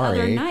story the other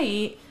Sorry.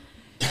 night,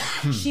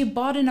 she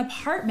bought an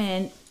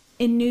apartment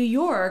in New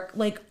York,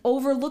 like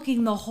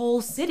overlooking the whole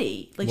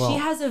city. Like Well- she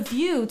has a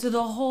view to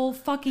the whole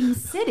fucking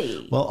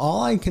city. Well,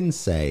 all I can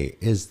say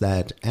is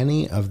that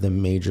any of the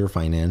major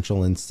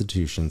financial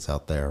institutions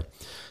out there,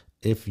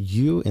 if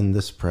you in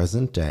this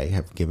present day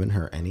have given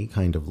her any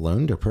kind of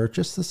loan to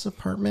purchase this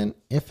apartment,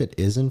 if it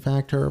is in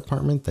fact her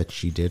apartment that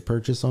she did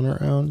purchase on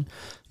her own,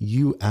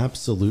 you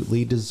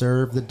absolutely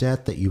deserve the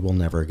debt that you will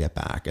never get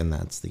back. And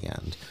that's the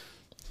end.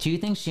 Do you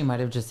think she might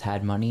have just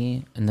had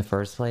money in the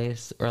first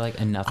place, or like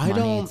enough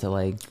money to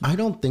like? I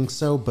don't think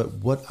so, but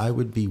what I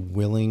would be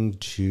willing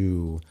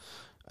to,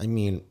 I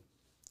mean,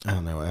 I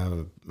don't know,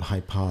 a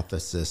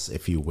hypothesis,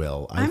 if you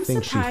will. I I'm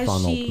think she surprised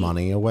funneled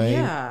money away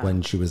Yeah.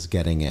 when she was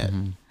getting it.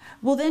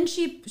 Well, then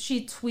she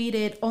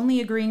tweeted only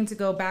agreeing to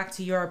go back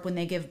to Europe when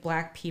they give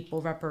black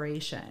people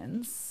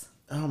reparations.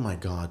 Oh my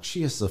God,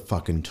 she is a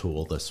fucking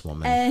tool, this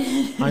woman.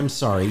 I'm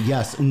sorry.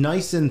 Yes,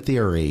 nice in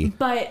theory.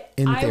 But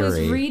In I was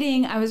theory.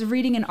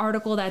 reading an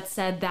article that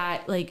said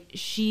that like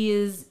she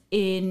is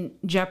in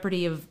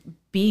jeopardy of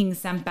being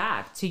sent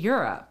back to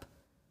Europe.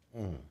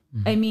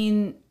 I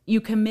mean,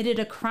 you committed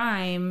a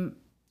crime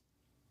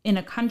in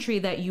a country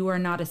that you are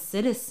not a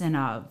citizen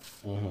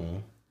of.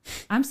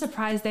 I'm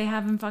surprised they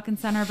haven't fucking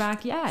sent her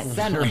back yet.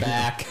 Send her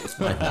back.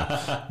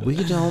 We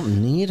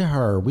don't need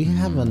her. We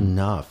have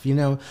enough. You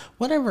know,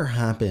 whatever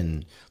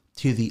happened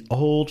to the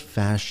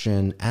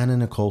old-fashioned Anna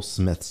Nicole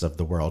Smiths of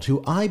the world,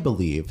 who I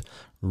believe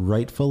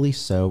rightfully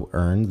so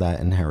earned that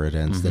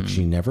inheritance that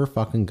she never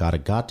fucking got a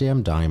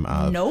goddamn dime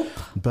of. Nope.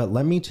 But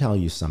let me tell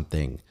you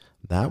something.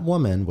 That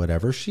woman,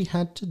 whatever she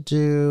had to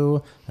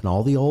do and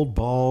all the old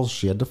balls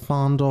she had to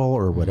fondle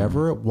or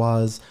whatever it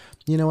was,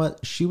 you know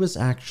what? She was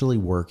actually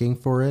working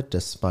for it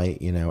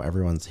despite, you know,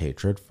 everyone's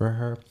hatred for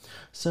her.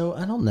 So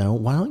I don't know.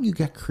 Why don't you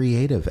get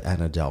creative,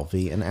 Anna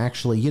Delvey, and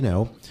actually, you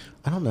know,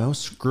 I don't know,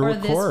 screw Or a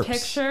this corpse.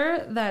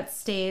 picture that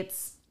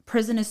states,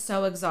 prison is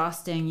so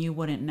exhausting you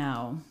wouldn't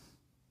know.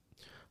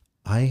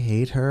 I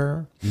hate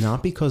her,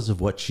 not because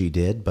of what she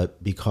did,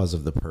 but because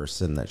of the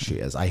person that she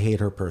is. I hate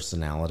her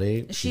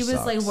personality. She was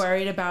like sucks.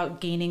 worried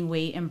about gaining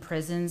weight in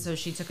prison, so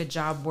she took a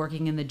job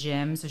working in the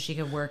gym so she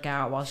could work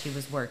out while she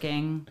was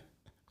working.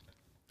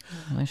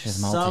 At least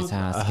she's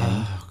multitasking.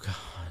 Oh, God.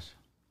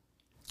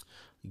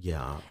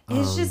 Yeah.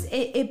 It's just,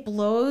 it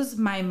blows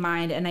my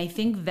mind. And I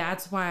think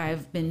that's why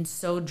I've been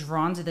so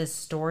drawn to this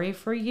story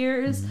for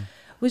years.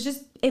 Was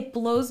just, it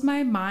blows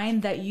my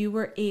mind that you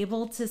were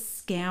able to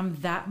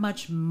scam that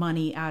much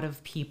money out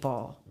of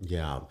people.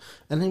 Yeah.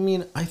 And I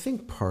mean, I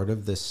think part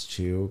of this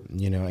too,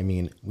 you know, I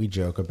mean, we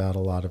joke about a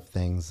lot of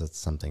things. That's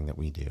something that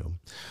we do.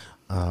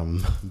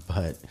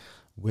 But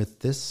with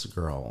this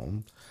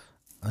girl,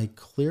 like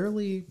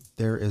clearly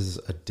there is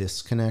a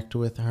disconnect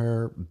with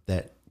her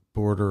that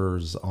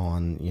borders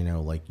on, you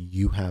know, like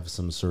you have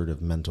some sort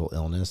of mental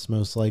illness,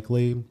 most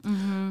likely.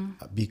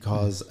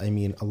 Because, I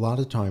mean, a lot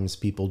of times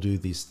people do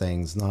these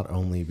things not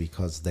only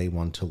because they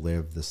want to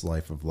live this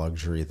life of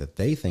luxury that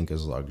they think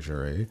is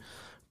luxury,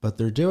 but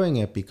they're doing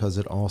it because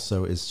it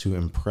also is to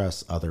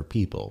impress other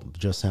people.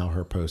 Just how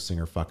her posting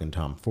her fucking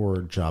Tom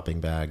Ford shopping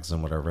bags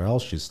and whatever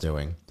else she's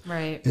doing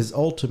Right. is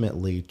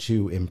ultimately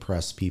to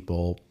impress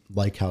people,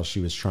 like how she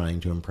was trying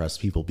to impress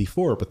people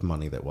before with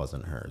money that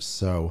wasn't hers.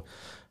 So,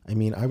 I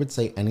mean, I would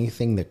say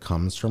anything that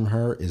comes from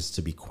her is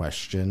to be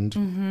questioned.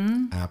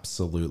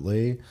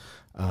 Absolutely.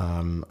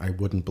 I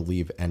wouldn't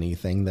believe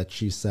anything that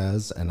she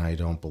says, and I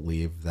don't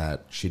believe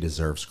that she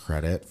deserves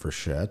credit for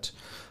shit.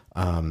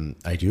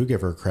 I do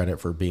give her credit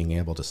for being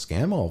able to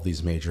scam all of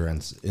these major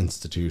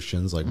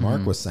institutions, like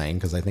Mark was saying,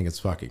 because I think it's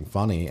fucking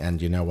funny.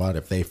 And you know what?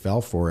 If they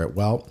fell for it,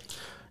 well,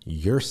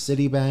 your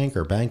Citibank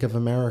or Bank of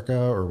America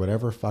or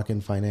whatever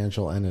fucking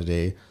financial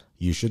entity,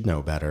 you should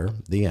know better.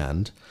 The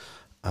end.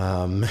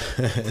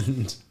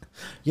 And,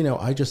 you know,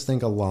 I just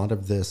think a lot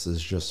of this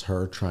is just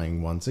her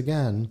trying once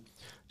again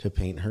to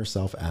paint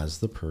herself as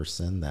the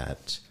person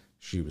that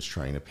she was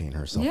trying to paint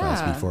herself as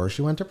Yeah. before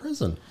she went to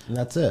prison. And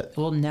that's it.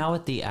 Well, now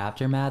with the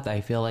aftermath,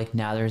 I feel like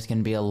now there's going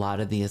to be a lot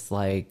of these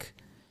like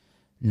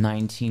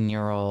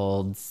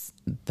 19-year-olds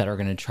that are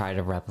going to try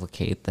to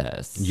replicate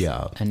this.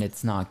 Yeah. And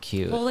it's not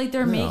cute. Well, like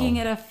they're making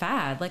it a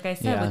fad, like I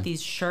said, Yeah. with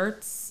these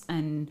shirts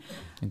and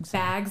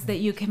bags that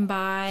you can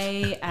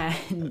buy.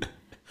 And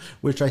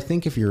Which I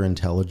think if you're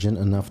intelligent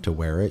enough to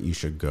wear it, you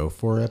should go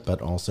for it,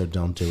 but also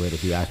don't do it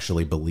if you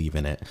actually believe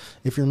in it.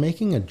 If you're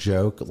making a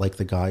joke, like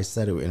the guy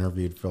said who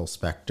interviewed Phil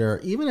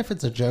Spector, even if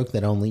it's a joke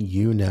that only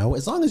you know,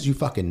 as long as you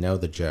fucking know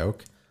the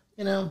joke,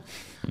 you know,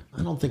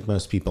 I don't think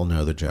most people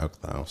know the joke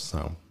though,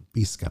 so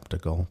be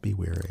skeptical, be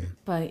wary.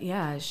 But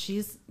yeah,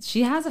 she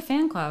has a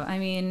fan club. I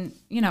mean,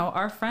 you know,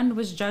 our friend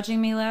was judging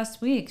me last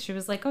week. She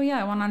was like, "Oh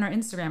yeah, I went on her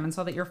Instagram and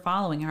saw that you're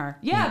following her."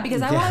 Yeah,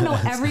 because I want to know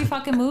every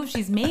fucking move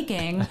she's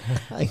making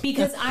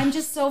because I'm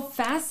just so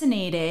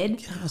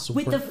fascinated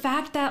with the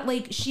fact that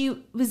like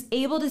she was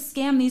able to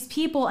scam these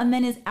people and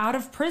then is out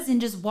of prison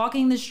just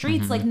walking the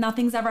streets like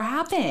nothing's ever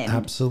happened.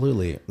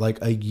 Absolutely. Like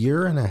a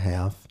year and a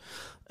half.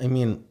 I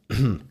mean,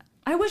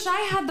 I wish I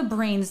had the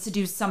brains to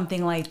do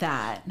something like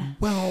that.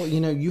 well,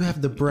 you know, you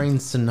have the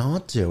brains to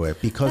not do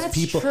it because That's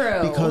people true.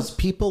 because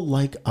people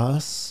like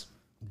us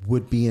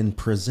would be in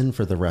prison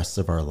for the rest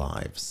of our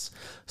lives.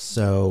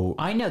 So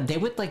I know they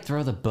would like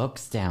throw the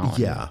books down.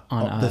 yeah,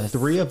 on the us.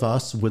 three of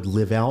us would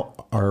live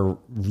out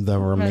the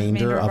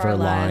remainder of our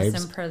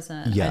lives in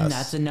prison. Yes. And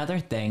that's another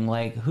thing.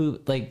 Like who?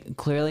 Like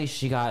clearly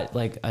she got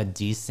like a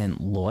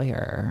decent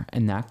lawyer,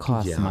 and that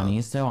costs Yeah.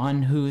 money. So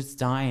on whose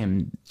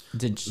dime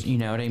did she, you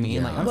know what I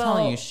mean? Like I'm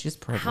telling you, she's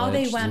privileged. How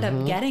they wound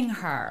up getting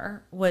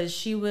her was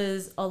she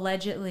was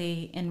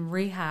allegedly in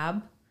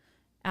rehab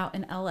out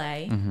in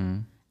LA.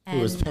 Who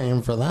was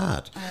paying for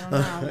that? I don't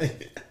know.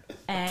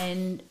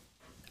 And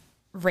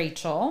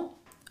Rachel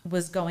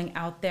was going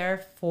out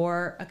there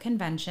for a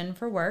convention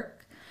for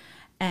work.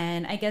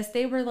 And I guess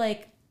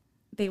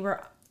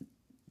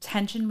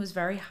tension was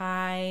very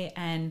high.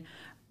 And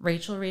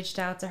Rachel reached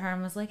out to her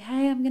and was like,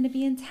 "Hey, I'm going to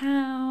be in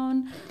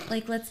town.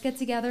 Like, let's get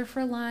together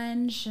for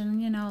lunch.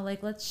 And, you know,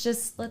 like, let's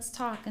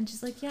talk." And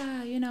she's like,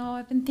 "Yeah, you know,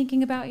 I've been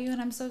thinking about you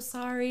and I'm so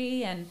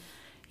sorry." And,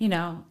 you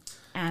know,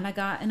 Anna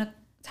got in a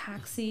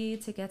taxi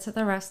to get to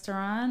the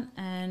restaurant,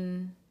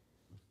 and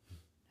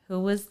who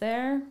was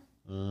there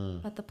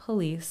but the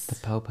police?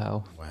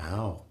 Popo.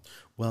 Wow.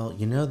 Well,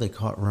 they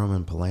caught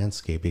Roman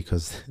Polanski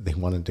because they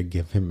wanted to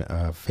give him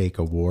a fake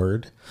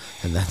award,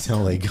 and that's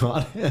how they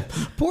got him.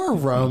 Poor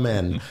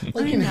Roman.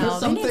 Like, I know.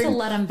 They need to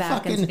let him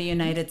back into the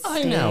United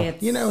States.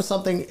 I know.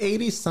 Something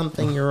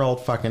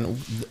 80-something-year-old fucking...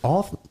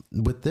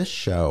 With this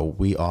show,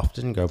 we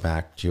often go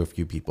back to a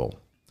few people.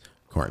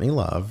 Courtney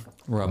Love.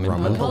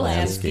 Roman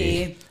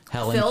Polanski.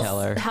 Helen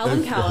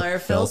Keller.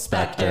 Phil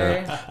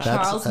Spector.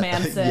 Charles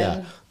Manson.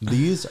 Yeah.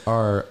 These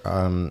are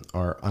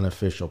our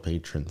unofficial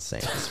patron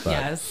saints. But,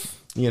 Yes.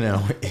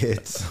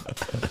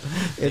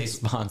 They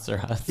sponsor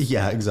us.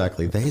 Yeah,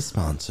 exactly. They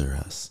sponsor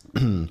us.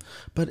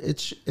 But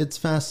it's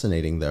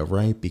fascinating though,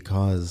 right?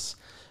 Because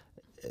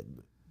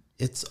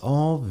it's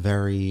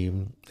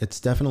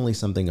definitely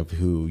something of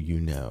who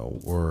you know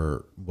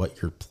or what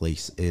your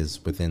place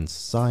is within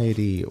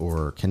society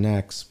or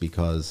connects,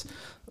 because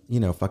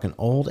fucking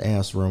old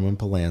ass Roman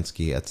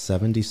Polanski at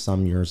 70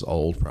 some years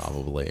old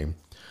probably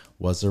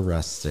was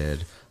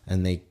arrested,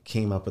 and they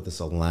came up with this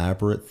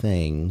elaborate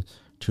thing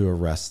to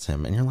arrest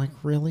him, and you're like,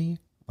 really?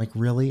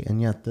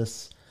 And yet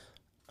this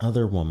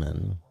other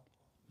woman,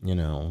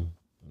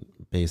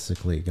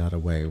 basically got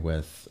away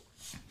with...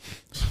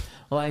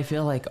 Well, I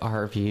feel like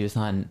our views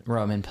on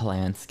Roman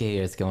Polanski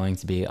is going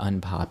to be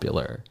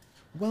unpopular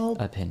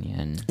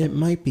opinion. It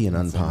might be an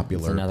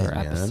unpopular it's another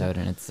opinion. episode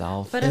in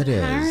itself. But It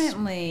is,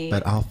 apparently...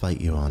 but I'll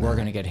fight you on it. We're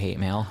going to get hate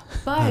mail.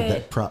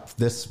 But...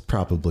 This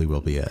probably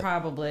will be it.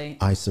 Probably.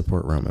 I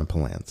support Roman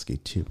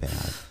Polanski. Too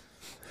bad.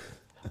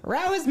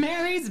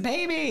 Rosemary's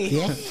Baby.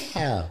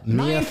 Yeah,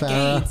 Mia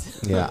Farrow.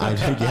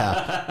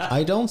 Yeah,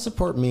 I don't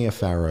support Mia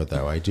Farrow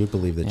though. I do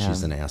believe that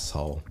she's an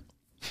asshole.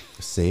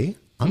 See,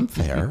 I'm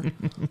fair.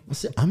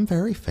 See, I'm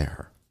very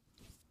fair.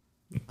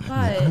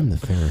 But I'm the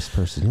fairest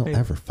person you'll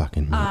ever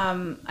fucking meet.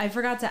 I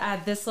forgot to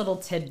add this little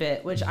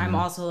tidbit, which I'm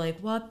also like,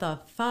 what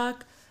the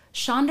fuck?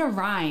 Shonda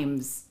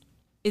Rhimes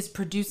is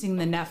producing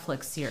the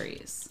Netflix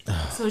series.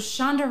 So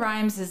Shonda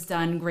Rhimes has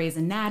done Grey's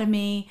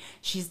Anatomy.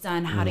 She's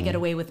done How to Get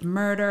Away with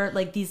Murder,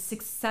 like these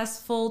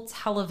successful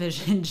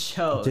television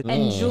shows.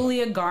 And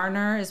Julia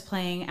Garner is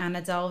playing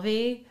Anna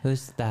Delvey.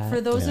 Who's that? For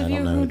those Yeah, of I you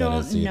don't know who who that don't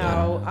is either.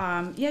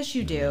 know, yes,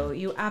 you do.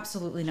 You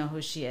absolutely know who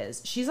she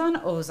is. She's on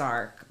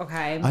Ozark,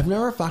 okay? I've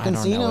never fucking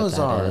don't seen know what that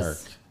Ozark.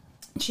 is.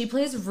 She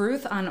plays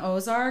Ruth on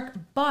Ozark,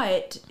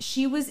 but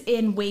she was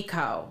in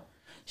Waco.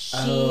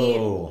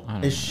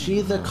 Is she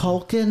the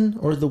Culkin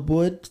or the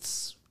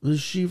Woods?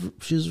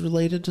 She's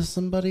related to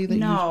somebody that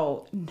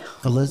No.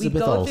 Elizabeth we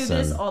go Olsen. through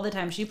this all the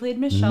time. She played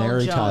Michelle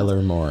Mary Jones.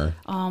 Tyler Moore.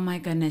 Oh my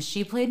goodness.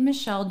 She played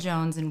Michelle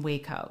Jones in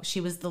Waco. She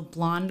was the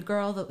blonde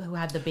girl who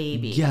had the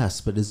baby. Yes,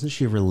 but isn't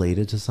she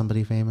related to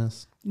somebody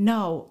famous?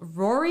 No,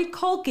 Rory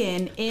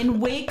Culkin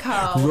in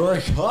Waco Rory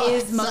Culkin.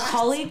 is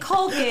Macaulay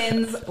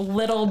Culkin's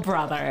little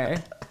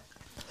brother.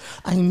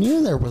 I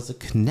knew there was a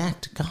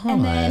connect. God.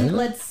 And then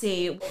let's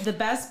see. The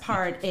best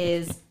part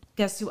is,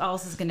 guess who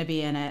else is going to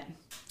be in it?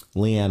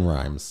 Leanne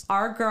Rhymes.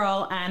 Our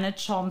girl Anna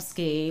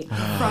Chomsky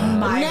from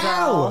My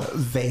Girl.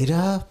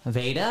 Veda.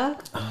 Veda?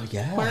 Oh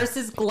yeah. Where's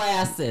his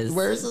glasses?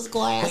 Where's his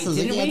glasses?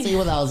 Wait, I can't see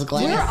without his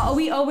glasses.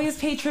 We always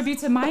pay tribute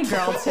to My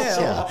Girl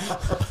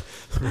too.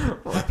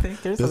 I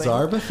think there's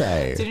Bizarre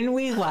buffet. Didn't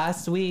we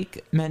last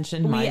week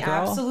mention My We Girl?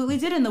 absolutely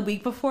did. And the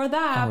week before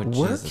that, Oh,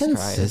 We're Jesus Christ.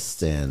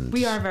 consistent.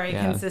 we are very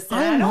Yeah. consistent.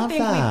 I I don't love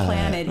think that. we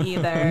plan it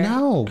either.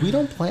 No, we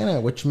don't plan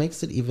it, which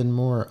makes it even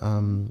more,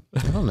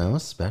 I don't know,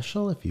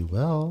 special, if you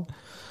will.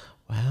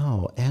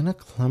 Wow, Anna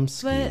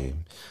Klumsky.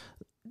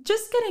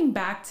 Just getting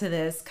back to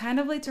this, kind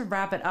of like to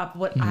wrap it up,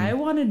 what I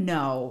want to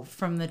know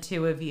from the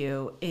two of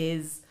you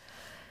is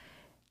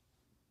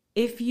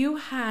if you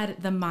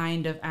had the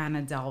mind of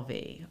Anna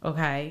Delvey,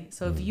 okay?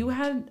 So if you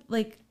had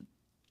the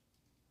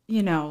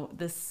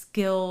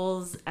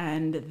skills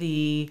and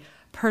the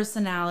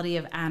personality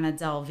of Anna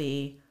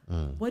Delvey,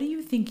 what do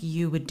you think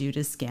you would do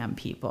to scam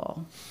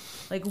people?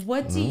 Like,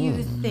 what do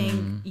you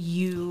think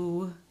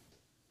you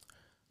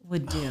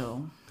would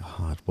do?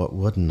 God, what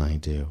wouldn't I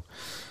do?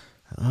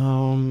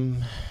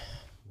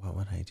 What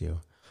would I do?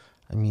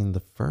 I mean, the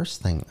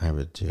first thing I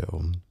would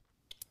do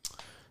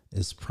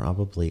is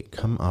probably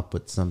come up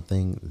with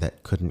something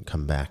that couldn't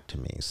come back to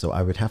me. So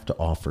I would have to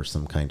offer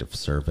some kind of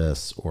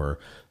service or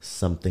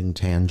something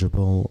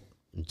tangible,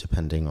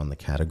 depending on the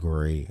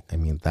category. I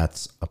mean,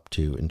 that's up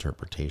to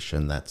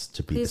interpretation. That's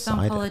to be Please don't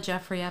decided. pull a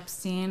Jeffrey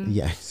Epstein.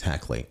 Yeah,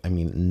 exactly. I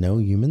mean, no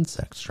human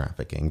sex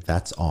trafficking.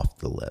 That's off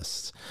the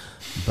list.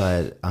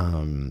 But,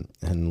 and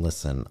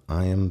listen,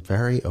 I am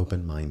very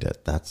open-minded.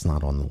 That's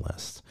not on the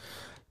list.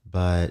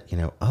 But,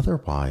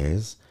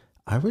 otherwise,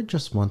 I would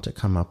just want to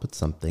come up with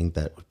something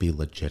that would be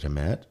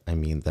legitimate. I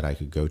mean, that I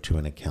could go to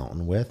an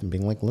accountant with and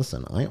being like,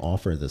 listen, I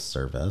offer this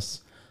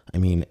service. I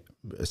mean,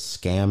 a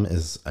scam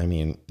is,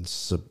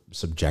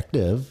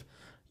 subjective.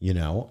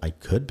 I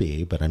could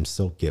be, but I'm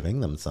still giving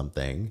them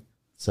something.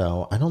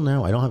 So I don't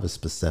know. I don't have a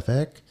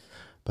specific,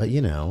 but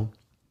you know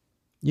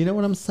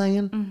what I'm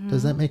saying? Mm-hmm.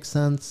 Does that make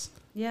sense?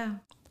 Yeah.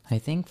 I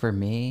think for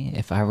me,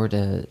 if I were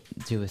to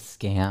do a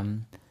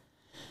scam,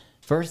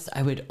 first,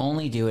 I would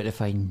only do it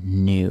if I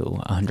knew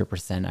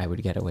 100% I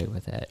would get away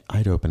with it.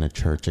 I'd open a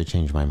church. I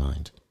changed my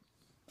mind.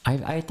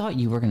 I thought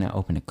you were going to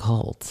open a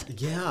cult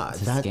Yeah,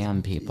 to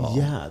scam people.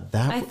 Yeah,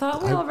 that. I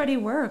thought we already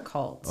were a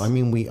cult. I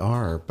mean, we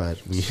are,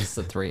 but we. Just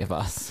the three of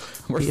us.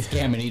 We're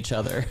scamming each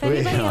other. If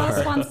anybody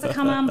else wants to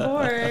come on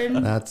board,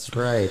 That's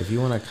right. If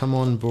you want to come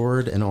on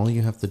board, and all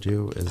you have to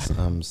do is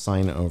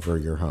sign over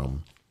your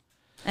home.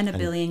 and a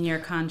billion-year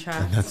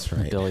contract. That's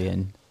right.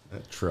 Billion. A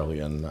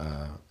trillion.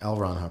 L.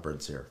 Ron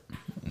Hubbard's here.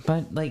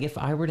 But like, if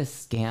I were to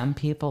scam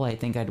people, I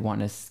think I'd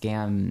want to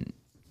scam.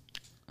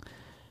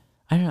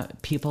 I don't know,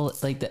 people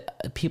like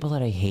the people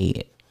that I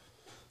hate.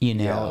 You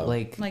know, Yeah.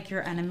 Like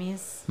your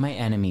enemies. my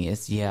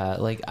enemies. Yeah,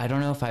 like I don't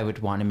know if I would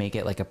want to make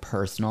it like a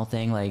personal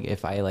thing. Like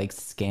if I like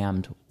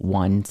scammed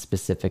one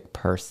specific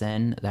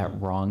person that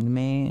wronged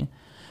me,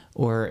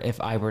 or if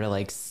I were to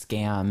like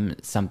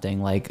scam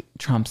something like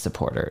Trump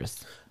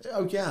supporters.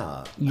 Oh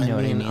yeah, You know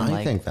what I mean? I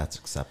Like- think that's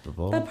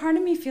acceptable. But part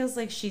of me feels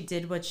like she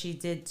did what she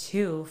did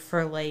too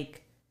for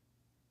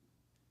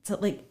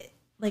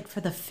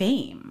for the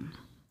fame.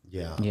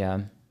 yeah,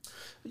 Yeah.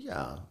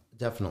 yeah,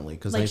 definitely.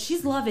 Because Like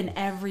she's loving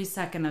every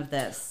second of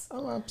this.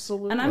 oh,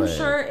 absolutely. And I'm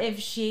sure if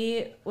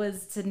she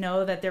was to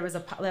know that there was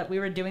that we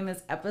were doing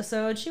this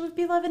episode, she would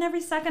be loving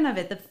every second of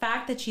it. The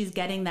fact that she's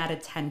getting that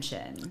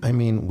attention. I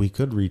mean, we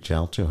could reach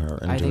out to her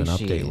and I do an think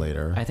update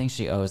later. I think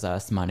she owes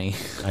us money.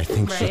 I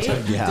think Right?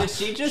 she. Yeah. Did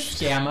she just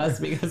scam us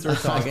because we're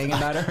talking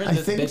about her? I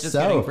This think bitch is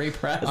so. getting free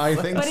press. I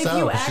think But if so.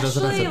 you but she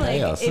doesn't have actually to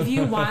pay us. if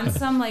you want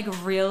some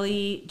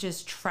really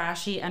just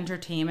trashy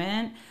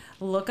entertainment,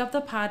 look up the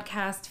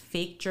podcast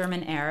Fake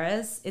German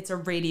Eras. It's a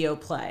radio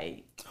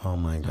play oh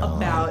my god.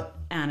 about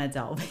Anna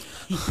Delvey.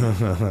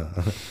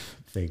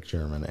 Fake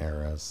German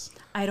eras.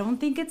 I don't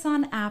think it's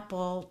on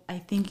Apple. I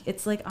think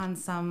it's like on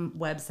some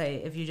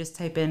website if you just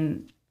type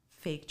in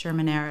Fake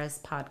German Eras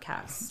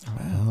podcast.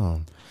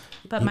 Wow.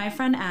 But my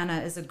friend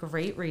Anna is a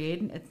great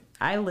read.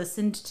 I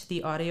listened to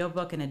the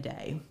audiobook in a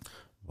day.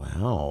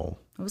 Wow.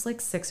 It was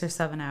like 6 or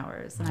 7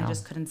 hours and I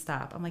just couldn't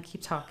stop. I'm like,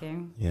 keep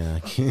talking. Yeah.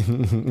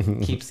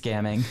 Keep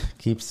scamming.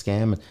 Keep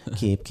scamming.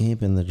 Keep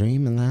keeping the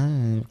dream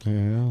alive,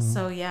 girl.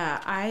 So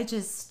yeah, I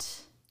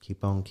just,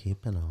 Keep on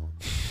keeping on.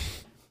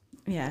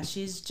 yeah,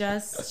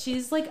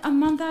 she's like a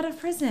month out of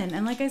prison.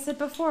 And like I said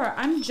before,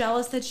 I'm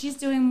jealous that she's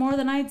doing more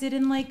than I did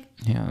in like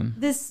Yeah.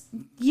 this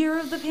year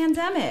of the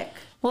pandemic.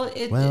 Well,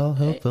 Well,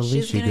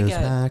 hopefully she goes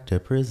back to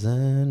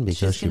prison because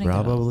she's she gonna get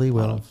probably a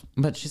lot will. of-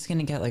 but she's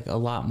gonna get like a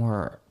lot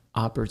more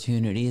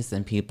opportunities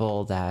than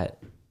people that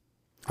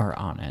are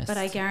honest. But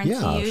I guarantee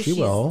Yeah, you she she's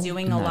will.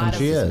 doing a And lot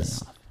she of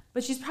is.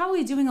 But she's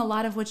probably doing a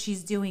lot of what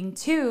she's doing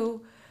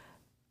too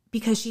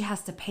because she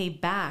has to pay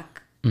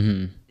back.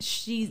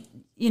 She,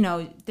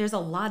 there's a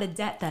lot of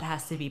debt that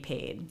has to be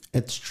paid.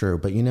 It's true,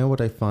 but you know what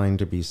I find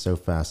to be so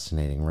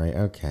fascinating, right?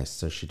 Okay,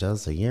 so she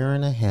does a year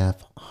and a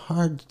half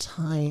hard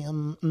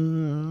time.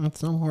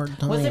 It's no hard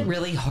time. Was it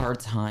really hard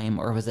time,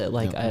 or was it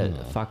like a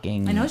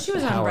fucking? I know she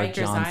was on Howard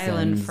Rikers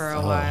Island Johnson's- for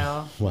a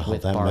while. Well,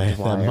 with that barbed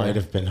wire? might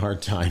have been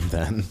hard time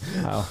then.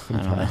 Oh, I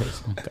don't know.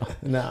 Oh, God.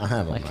 No, I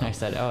don't Like know. I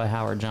said,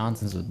 Howard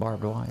Johnson's with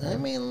barbed wire. I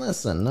mean,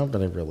 listen,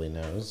 nobody really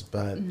knows,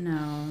 but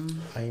No.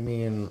 I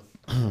mean,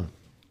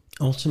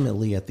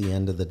 ultimately, at the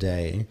end of the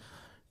day,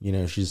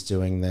 she's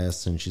doing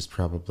this and she's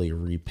probably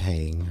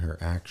repaying her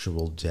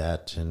actual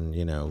debt and,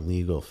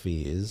 legal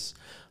fees.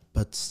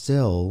 But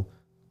still,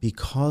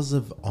 because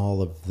of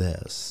all of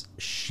this,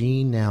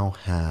 she now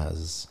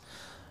has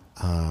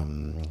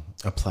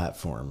a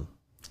platform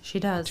She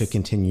does. to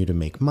continue to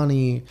make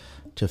money,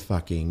 to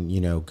fucking,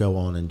 go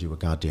on and do a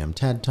goddamn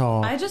TED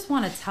Talk. I just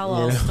want a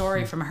tell-all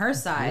story from her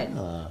side.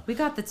 We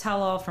got the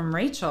tell-all from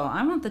Rachel.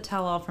 I want the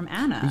tell-all from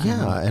Anna.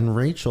 Yeah, and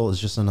Rachel is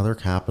just another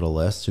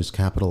capitalist who's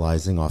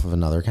capitalizing off of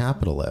another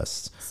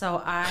capitalist,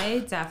 So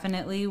I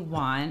definitely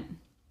want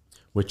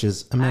which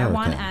is American.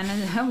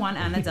 I want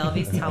Anna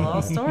Delvey's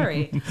tell-all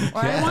story.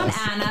 Or I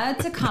want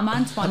Anna to come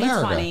on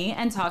 2020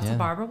 and talk to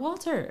Barbara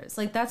Walters.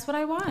 Like, that's what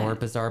I want. Or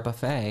Bizarre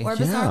Buffet. Or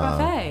Bizarre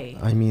Buffet.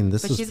 I mean,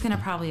 this But is. she's gonna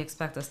probably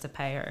expect us to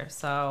pay her,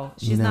 so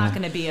she's not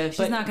gonna be a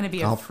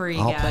free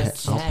I'll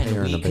guest. I'll pay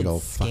her in we a big could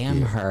old fuck scam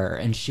you. her,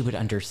 and she would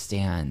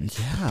understand.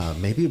 Yeah,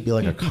 maybe it'd be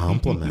like a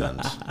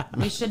compliment.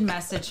 We should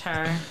message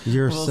her.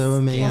 You're so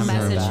amazing. We'll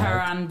message back.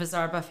 her on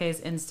Bizarre Buffet's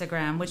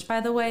Instagram, which, by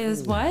the way,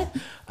 is what?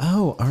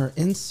 Oh, our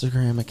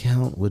Instagram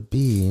account would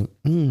be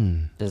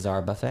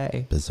Bizarre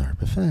Buffet. Bizarre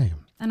Buffet.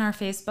 And our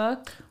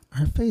Facebook.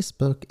 Our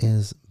Facebook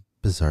is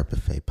Bizarre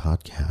Buffet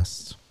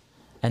Podcast.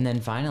 And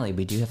then finally,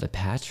 we do have a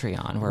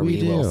Patreon where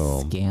We we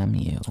will do.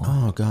 scam you.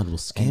 Oh God, we'll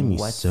scam And you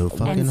what's- so and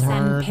fucking And send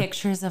hard.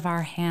 pictures of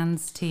our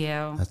hands to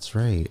you. That's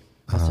right.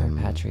 What's our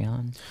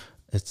Patreon?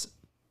 It's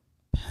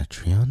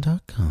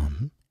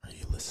patreon.com. Are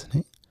you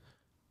listening?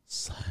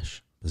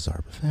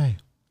 /Bizarre Buffet.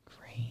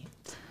 Great.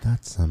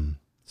 That's some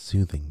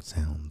soothing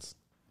sounds.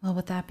 Well,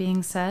 with that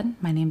being said,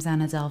 my name's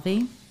Anna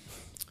Delvey.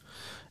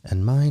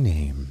 And my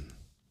name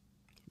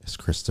is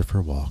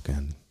Christopher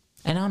Walken.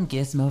 And I'm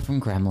Gizmo from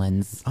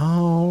Gremlins.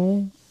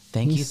 Oh,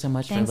 Thank you so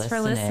much Thanks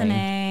for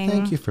listening.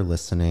 thank you for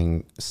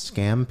listening.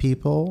 Scam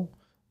people,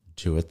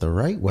 do it the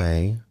right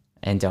way,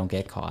 And don't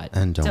get caught.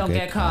 and don't Don't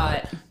get get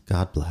caught.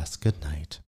 God bless. Good night.